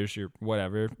eyes, your ears, your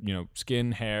whatever,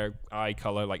 skin, hair, eye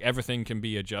color. Like, everything can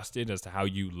be adjusted as to how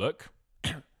you look.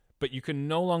 But you can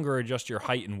no longer adjust your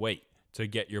height and weight to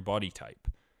get your body type,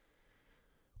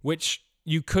 which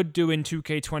you could do in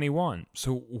 2K21.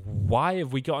 So why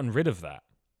have we gotten rid of that?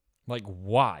 Like,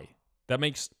 why?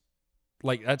 That's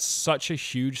such a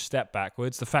huge step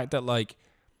backwards. The fact that, like,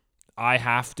 I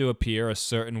have to appear a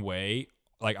certain way.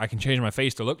 Like, I can change my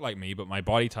face to look like me, but my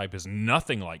body type is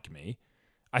nothing like me.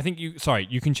 I think you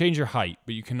can change your height,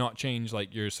 but you cannot change,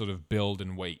 like, your sort of build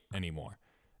and weight anymore.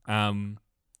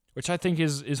 Which I think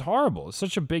is horrible. It's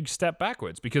such a big step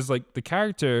backwards because, like, the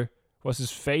character, what's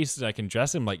his face, I can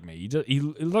dress him like me. He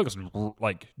looks,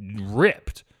 like,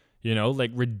 ripped,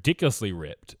 like, ridiculously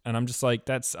ripped. And I'm just like,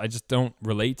 I just don't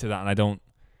relate to that, and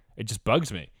it just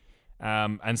bugs me.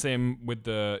 And same with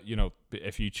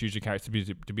if you choose your character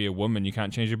to be a woman, you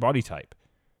can't change your body type.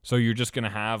 So you're just going to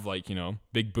have, like,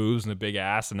 big boobs and a big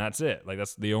ass, and that's it. Like,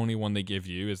 that's the only one they give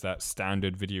you is that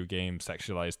standard video game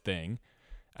sexualized thing.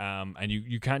 And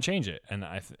you can't change it. And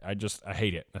I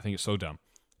hate it. I think it's so dumb,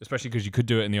 especially because you could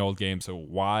do it in the old game. So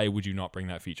why would you not bring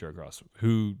that feature across?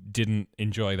 Who didn't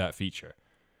enjoy that feature?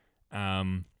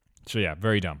 So yeah,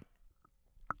 very dumb.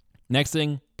 Next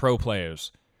thing, pro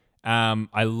players.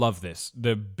 I love this.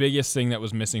 The biggest thing that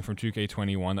was missing from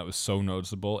 2K21 that was so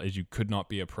noticeable is you could not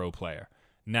be a pro player.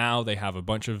 Now they have a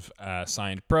bunch of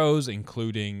signed pros,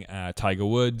 including Tiger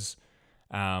Woods,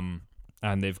 and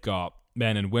they've got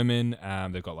men and women.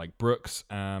 They've got, like, Brooks,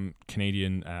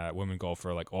 Canadian women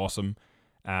golfer, like, awesome.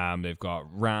 They've got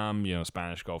Ram,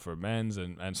 Spanish golfer men's,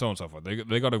 and so on and so forth.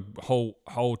 They got a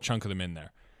whole chunk of them in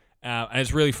there. And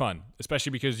it's really fun,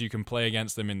 especially because you can play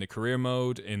against them in the career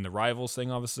mode, in the rivals thing,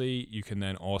 obviously. You can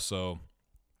then also,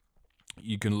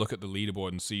 you can look at the leaderboard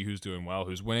and see who's doing well,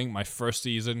 who's winning. My first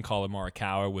season, Colin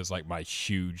Morikawa was, like, my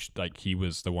huge, like, he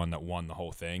was the one that won the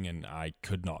whole thing, and I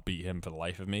could not beat him for the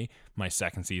life of me. My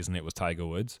second season, it was Tiger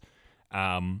Woods.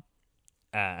 And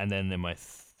then in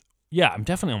I'm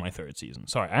definitely on my third season.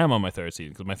 Sorry, I am on my third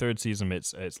season, because my third season,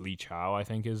 it's Lee Chow, I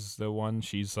think, is the one.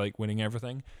 She's, like, winning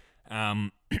everything.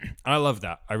 I love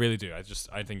that. I really do.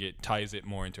 I think it ties it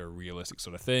more into a realistic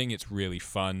sort of thing. It's really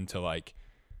fun to, like,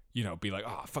 be like,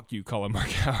 oh, fuck you, Colin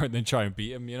Morikawa, and then try and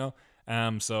beat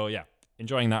him, So yeah,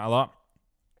 enjoying that a lot.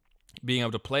 Being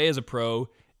able to play as a pro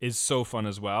is so fun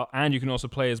as well. And you can also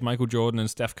play as Michael Jordan and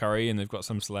Steph Curry, and they've got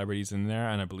some celebrities in there,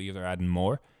 and I believe they're adding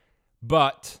more.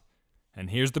 But, and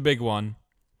here's the big one,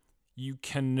 you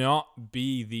cannot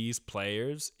be these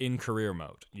players in career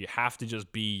mode. You have to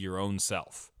just be your own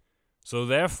self. So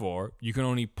therefore, you can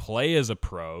only play as a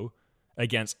pro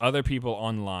against other people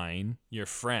online, your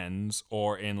friends,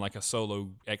 or in, like, a solo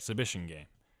exhibition game.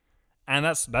 And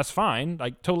that's fine,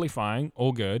 like, totally fine,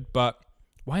 all good, but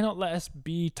why not let us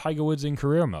be Tiger Woods in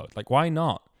career mode? Like, why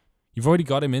not? You've already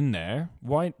got him in there.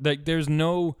 Why? Like, there's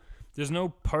no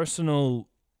personal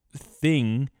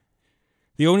thing.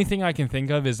 The only thing I can think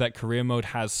of is that career mode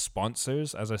has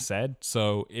sponsors, as I said.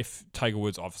 So if Tiger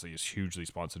Woods obviously is hugely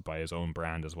sponsored by his own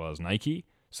brand as well as Nike.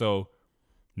 So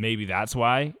maybe that's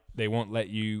why they won't let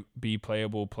you be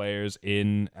playable players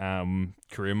in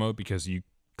career mode, because you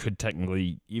could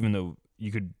technically, even though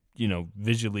you could,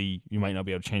 visually, you might not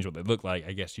be able to change what they look like.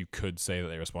 I guess you could say that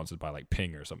they were sponsored by, like,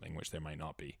 Ping or something, which they might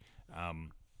not be.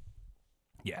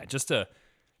 Yeah, just a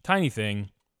tiny thing.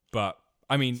 But,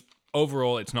 I mean,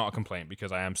 overall, it's not a complaint,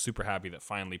 because I am super happy that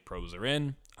finally pros are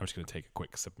in. I'm just going to take a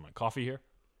quick sip of my coffee here.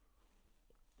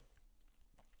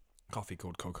 Coffee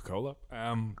called Coca-Cola.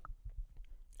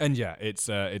 And yeah, it's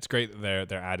great that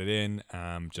they're added in.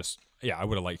 I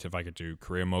would have liked if I could do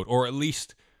career mode, or at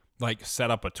least, like, set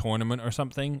up a tournament or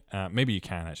something. Maybe you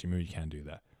can, actually. Maybe you can do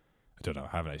that. I don't know.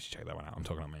 I haven't actually checked that one out. I'm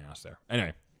talking on my ass there.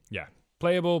 Anyway, yeah.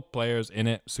 Playable players in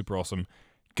it. Super awesome.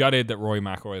 Gutted that Rory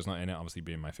McIlroy is not in it, obviously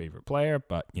being my favorite player,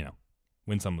 but,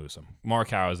 win some, lose some.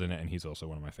 Morikawa's in it, and he's also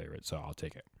one of my favorites, so I'll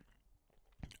take it.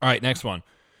 All right, next one.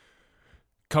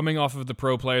 Coming off of the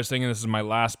pro players thing, and this is my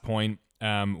last point,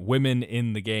 women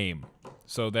in the game.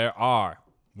 So there are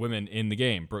women in the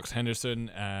game. Brooks Henderson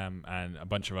and a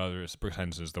bunch of others. Brooks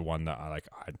Henderson is the one that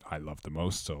I love the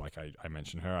most, so, like, I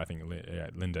mentioned her. I think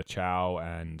Linda Chow,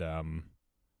 and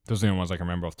those are the only ones I can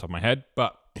remember off the top of my head.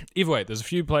 But either way, there's a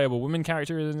few playable women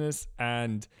characters in this,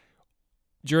 and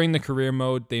during the career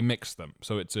mode, they mix them.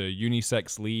 So it's a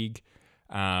unisex league.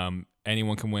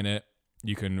 Anyone can win it.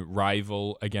 You can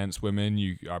rival against women.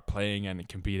 You are playing and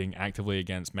competing actively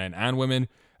against men and women,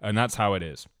 and that's how it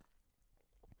is.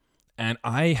 And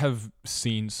I have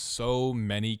seen so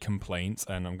many complaints,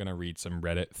 and I'm going to read some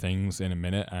Reddit things in a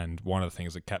minute. And one of the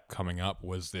things that kept coming up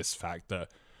was this fact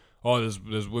that,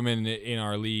 there's women in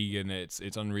our league, and it's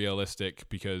unrealistic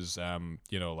because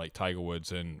like Tiger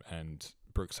Woods and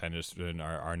Brooks Henderson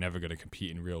are never going to compete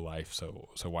in real life. So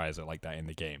why is it like that in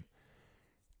the game?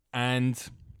 And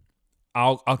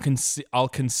I'll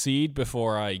concede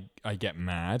before I get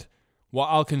mad. What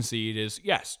I'll concede is,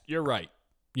 yes, you're right.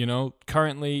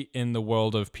 Currently in the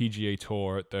world of PGA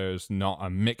Tour, there's not a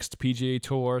mixed PGA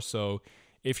Tour. So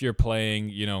if you're playing,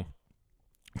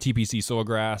 TPC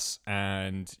Sawgrass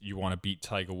and you want to beat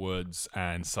Tiger Woods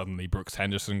and suddenly Brooks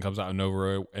Henderson comes out of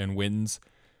nowhere and wins,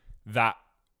 that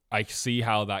I see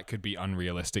how that could be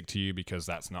unrealistic to you because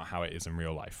that's not how it is in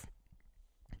real life.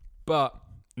 But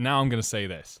now I'm going to say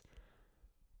this.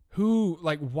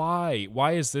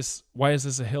 Why is this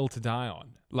a hill to die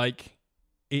on?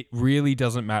 It really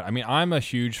doesn't matter. I mean, I'm a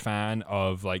huge fan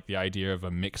of the idea of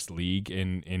a mixed league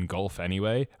in golf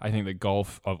anyway. I think that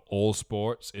golf of all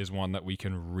sports is one that we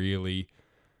can really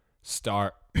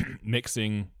start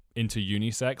mixing into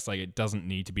unisex. It doesn't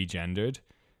need to be gendered.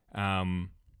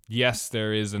 Yes,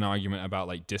 there is an argument about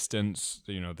distance.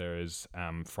 There is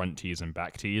front tees and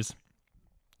back tees.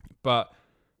 But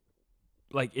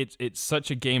it's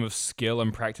such a game of skill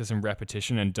and practice and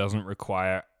repetition and doesn't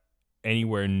require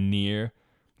anywhere near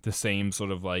the same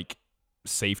sort of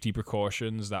safety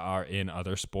precautions that are in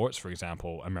other sports. For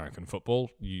example, American football,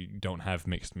 you don't have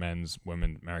mixed men's,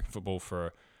 women American football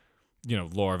for,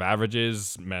 law of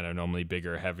averages. Men are normally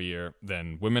bigger, heavier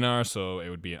than women are, so it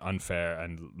would be unfair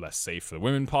and less safe for the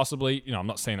women possibly. I'm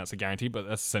not saying that's a guarantee, but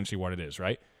that's essentially what it is,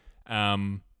 right?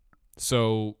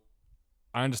 So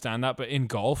I understand that, but in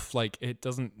golf, it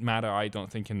doesn't matter, I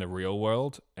don't think, in the real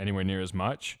world anywhere near as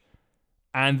much.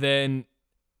 And then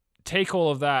take all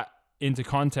of that into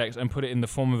context and put it in the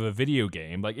form of a video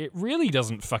game. It really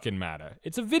doesn't fucking matter.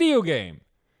 It's a video game,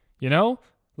 at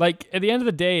the end of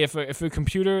the day, if a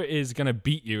computer is going to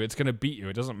beat you, it's going to beat you.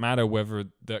 It doesn't matter whether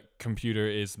the computer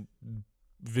is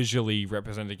visually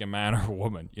representing a man or a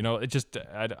woman. I just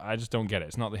don't get it.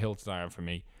 It's not the hill to die on for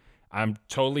me. I'm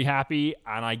totally happy,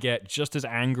 and I get just as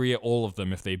angry at all of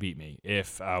them if they beat me.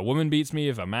 If a woman beats me,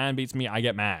 if a man beats me, I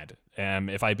get mad.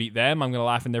 If I beat them, I'm going to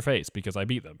laugh in their face because I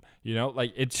beat them.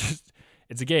 It's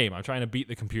a game. I'm trying to beat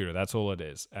the computer. That's all it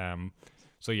is.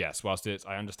 So yes, whilst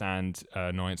I understand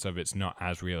annoyance of it's not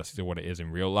as realistic to what it is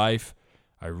in real life,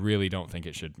 I really don't think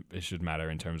it should matter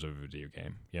in terms of a video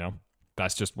game.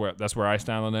 That's where I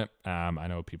stand on it. I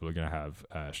know people are going to have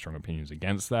strong opinions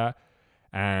against that.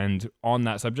 And on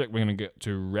that subject, we're going to get to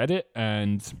Reddit,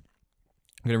 and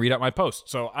I'm going to read out my post.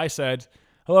 So I said,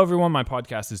 hello, everyone. My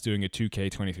podcast is doing a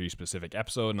 2K23 specific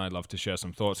episode, and I'd love to share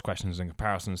some thoughts, questions, and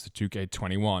comparisons to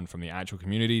 2K21 from the actual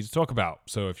community to talk about.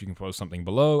 So if you can post something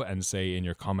below and say in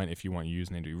your comment if you want your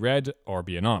username to be read or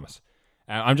be anonymous.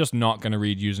 I'm just not going to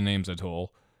read usernames at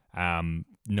all.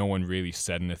 No one really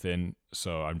said anything,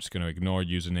 so I'm just going to ignore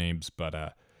usernames. But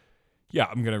I'm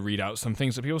going to read out some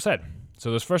things that people said.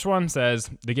 So this first one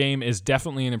says, the game is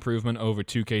definitely an improvement over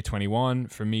 2K21.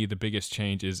 For me, the biggest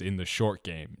change is in the short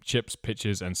game. Chips,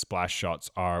 pitches, and splash shots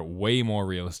are way more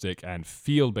realistic and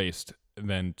field-based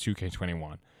than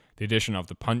 2K21. The addition of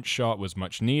the punch shot was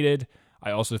much needed.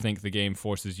 I also think the game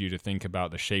forces you to think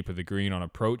about the shape of the green on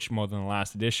approach more than the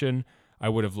last edition. I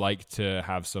would have liked to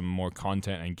have some more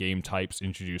content and game types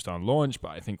introduced on launch, but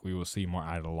I think we will see more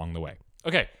added along the way.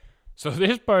 Okay, so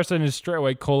this person is straight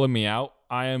away calling me out.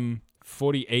 I am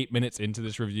 48 minutes into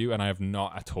this review, and I have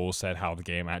not at all said how the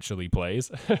game actually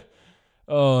plays.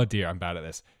 Oh dear, I'm bad at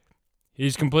this.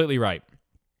 He's completely right.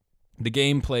 The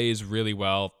game plays really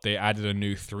well. They added a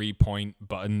new 3-point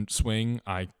button swing.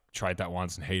 I tried that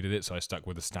once and hated it, so I stuck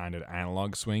with the standard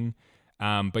analog swing.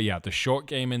 But yeah, the short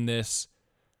game in this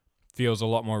feels a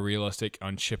lot more realistic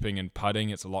on chipping and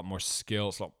putting. It's a lot more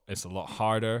skill. It's a lot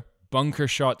harder. Bunker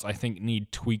shots, I think,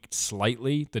 need tweaked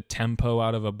slightly. The tempo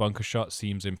out of a bunker shot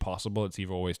seems impossible. It's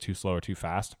either always too slow or too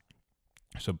fast.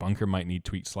 So bunker might need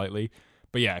tweaked slightly.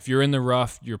 But yeah, if you're in the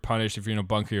rough, you're punished. If you're in a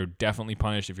bunker, you're definitely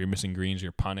punished. If you're missing greens,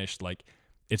 you're punished.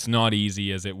 It's not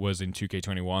easy as it was in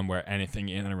 2K21, where anything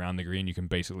in and around the green, you can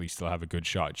basically still have a good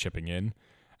shot at chipping in.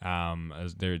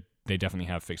 As they definitely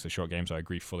have fixed the short game, so I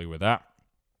agree fully with that.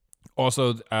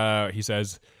 Also, he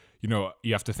says, you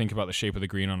have to think about the shape of the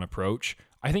green on approach.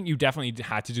 I think you definitely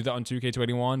had to do that on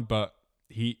 2K21, but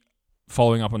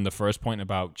following up on the first point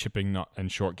about chipping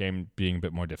and short game being a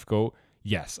bit more difficult,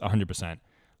 yes, 100%.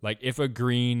 If a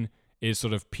green is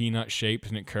sort of peanut shaped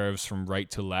and it curves from right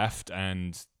to left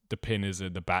and the pin is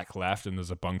at the back left and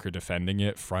there's a bunker defending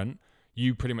it front,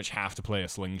 you pretty much have to play a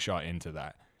slingshot into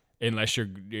that. unless your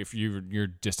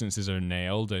distances are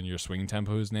nailed and your swing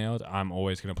tempo is nailed, I'm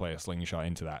always going to play a slingshot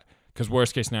into that. Because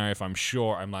worst case scenario, if I'm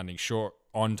short, I'm landing short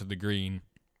onto the green,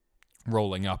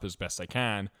 rolling up as best I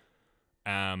can,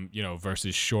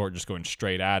 versus short just going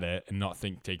straight at it and not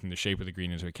taking the shape of the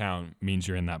green into account means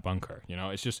you're in that bunker.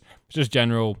 It's just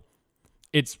general.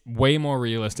 It's way more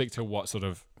realistic to what sort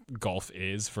of golf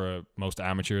is for most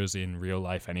amateurs in real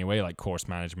life anyway. Like, course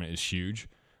management is huge.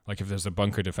 Like, if there's a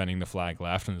bunker defending the flag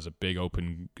left and there's a big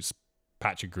open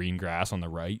patch of green grass on the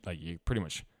right, like, you pretty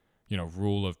much,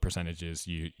 rule of percentages,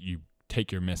 you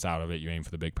take your miss out of it, you aim for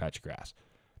the big patch of grass.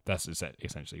 That's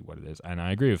essentially what it is, and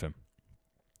I agree with him.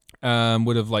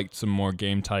 Would have liked some more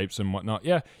game types and whatnot.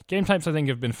 Yeah, game types I think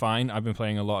have been fine. I've been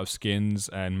playing a lot of skins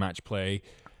and match play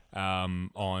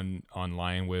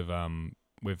online with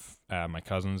my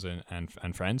cousins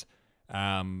and friends. So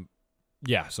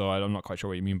I'm not quite sure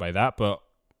what you mean by that, but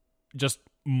just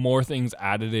more things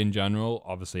added in general.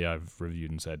 Obviously, I've reviewed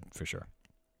and said for sure.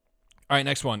 All right,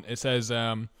 next one. It says,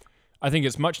 I think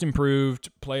it's much improved.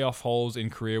 Playoff holes in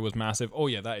career was massive. Oh,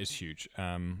 yeah, that is huge.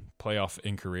 Playoff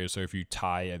in career, so if you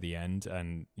tie at the end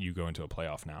and you go into a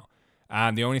playoff now.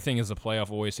 And the only thing is the playoff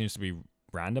always seems to be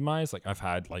randomized. Like, I've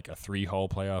had like a 3-hole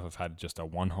playoff. I've had just a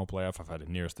 1-hole playoff. I've had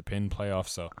a nearest the pin playoff.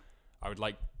 So I would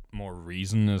like more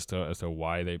reason as to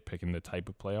why they picking the type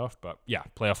of playoff. But yeah,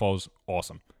 playoff holes,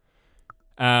 awesome.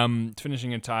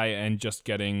 Finishing a tie and just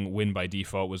getting win by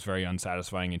default was very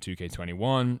unsatisfying in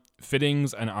 2K21.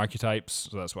 Fittings and archetypes,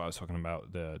 so that's what I was talking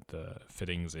about. The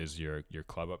fittings is your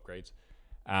club upgrades.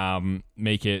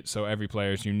 Make it so every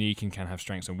player is unique and can have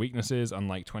strengths and weaknesses,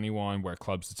 unlike 21 where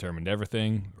clubs determined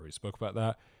everything. We already spoke about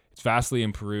that. It's vastly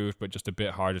improved, but just a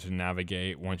bit harder to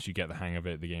navigate. Once you get the hang of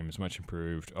it, the game is much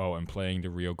improved. Oh, and playing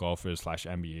the real golfers /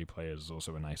 NBA players is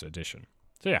also a nice addition.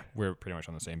 So yeah, we're pretty much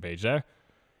on the same page there.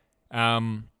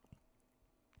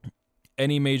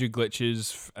 Any major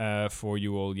glitches for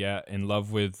you all yet? In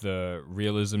love with the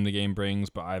realism the game brings,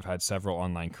 but I've had several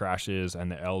online crashes, and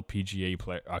the LPGA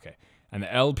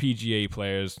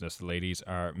players, that's the ladies,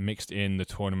 are mixed in the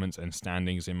tournaments and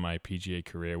standings in my PGA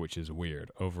career, which is weird.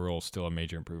 Overall, still a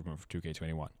major improvement for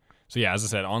 2K21. So yeah, as I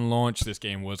said, on launch, this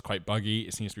game was quite buggy.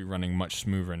 It seems to be running much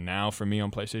smoother now for me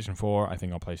on PlayStation 4. I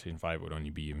think on PlayStation 5 it would only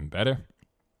be even better.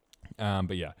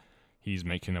 But yeah, he's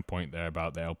making a point there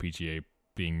about the LPGA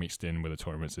being mixed in with the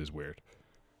tournaments is weird,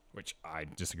 which I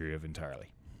disagree with entirely.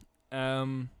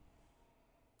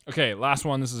 Okay, last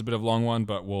one. This is a bit of a long one,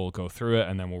 but we'll go through it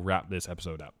and then we'll wrap this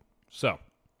episode up. So,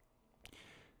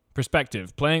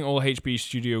 perspective. Playing all HP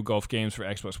Studio Golf games for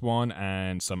Xbox One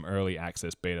and some early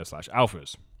access beta /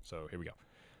 alphas. So, here we go.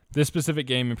 This specific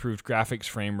game improved graphics,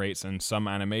 frame rates, and some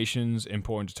animations.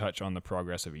 Important to touch on the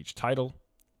progress of each title.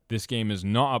 This game is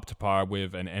not up to par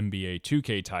with an NBA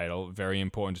 2K title. Very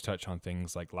important to touch on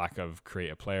things like lack of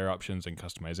creative player options and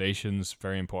customizations.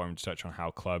 Very important to touch on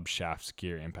how clubs, shafts,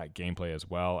 gear impact gameplay as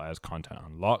well as content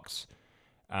unlocks.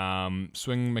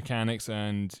 Swing mechanics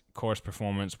and course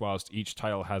performance. Whilst each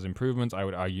title has improvements, I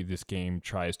would argue this game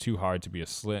tries too hard to be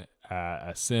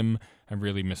a sim and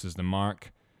really misses the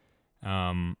mark.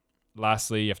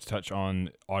 Lastly, you have to touch on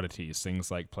oddities. Things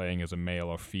like playing as a male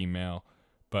or female,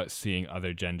 but seeing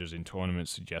other genders in tournaments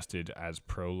suggested as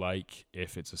pro-like.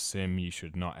 If it's a sim, you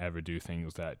should not ever do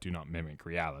things that do not mimic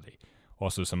reality.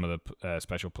 Also, some of the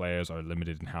special players are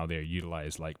limited in how they are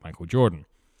utilized, like Michael Jordan.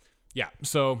 Yeah,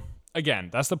 so again,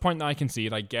 that's the point that I can see.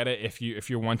 I get it. If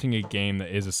you're wanting a game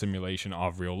that is a simulation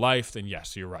of real life, then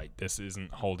yes, you're right. This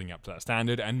isn't holding up to that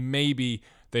standard, and maybe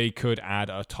they could add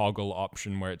a toggle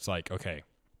option where it's like, okay,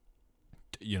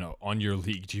 on your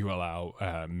league, do you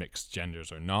allow mixed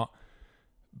genders or not?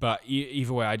 But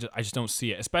either way, I just don't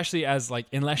see it. Especially as, like,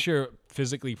 unless you're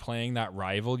physically playing that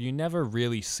rival, you never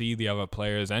really see the other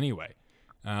players anyway.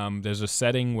 There's a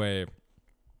setting where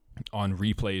on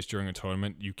replays during a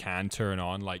tournament, you can turn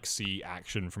on, like, see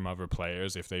action from other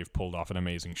players if they've pulled off an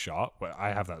amazing shot. But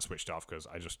I have that switched off because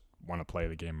I just want to play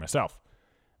the game myself.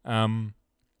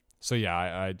 So yeah,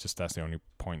 I just, that's the only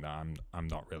point that I'm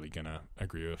not really gonna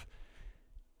agree with.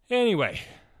 Anyway.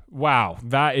 Wow,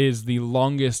 that is the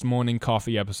longest morning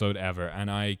coffee episode ever,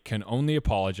 and I can only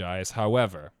apologize.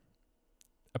 However,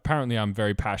 apparently I'm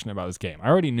very passionate about this game. I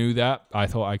already knew that. I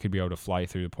thought I could be able to fly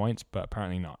through the points, but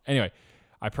apparently not. Anyway,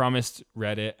 I promised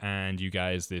Reddit and you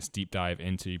guys this deep dive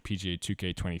into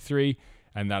PGA2K23,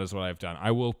 and that is what I've done.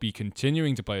 I will be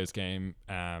continuing to play this game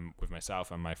with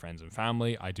myself and my friends and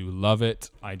family. I do love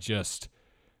it. I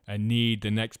need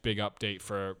the next big update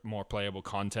for more playable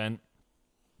content.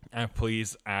 And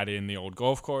please add in the old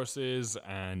golf courses,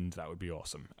 and that would be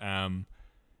awesome.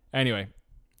 Anyway,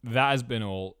 that has been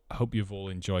all. I hope you've all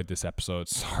enjoyed this episode.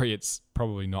 Sorry, it's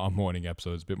probably not a morning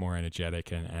episode. It's a bit more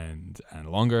energetic and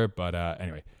longer. But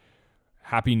anyway,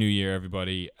 Happy New Year,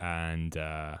 everybody. And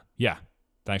yeah,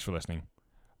 thanks for listening.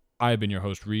 I've been your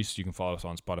host, Reese. You can follow us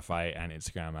on Spotify and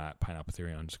Instagram at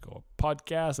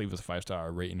pineappletheory_podcast. Leave us a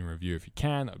 5-star rating and review if you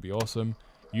can. That would be awesome.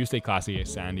 You stay classy,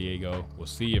 San Diego. We'll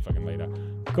see you fucking later.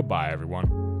 Goodbye,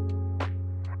 everyone.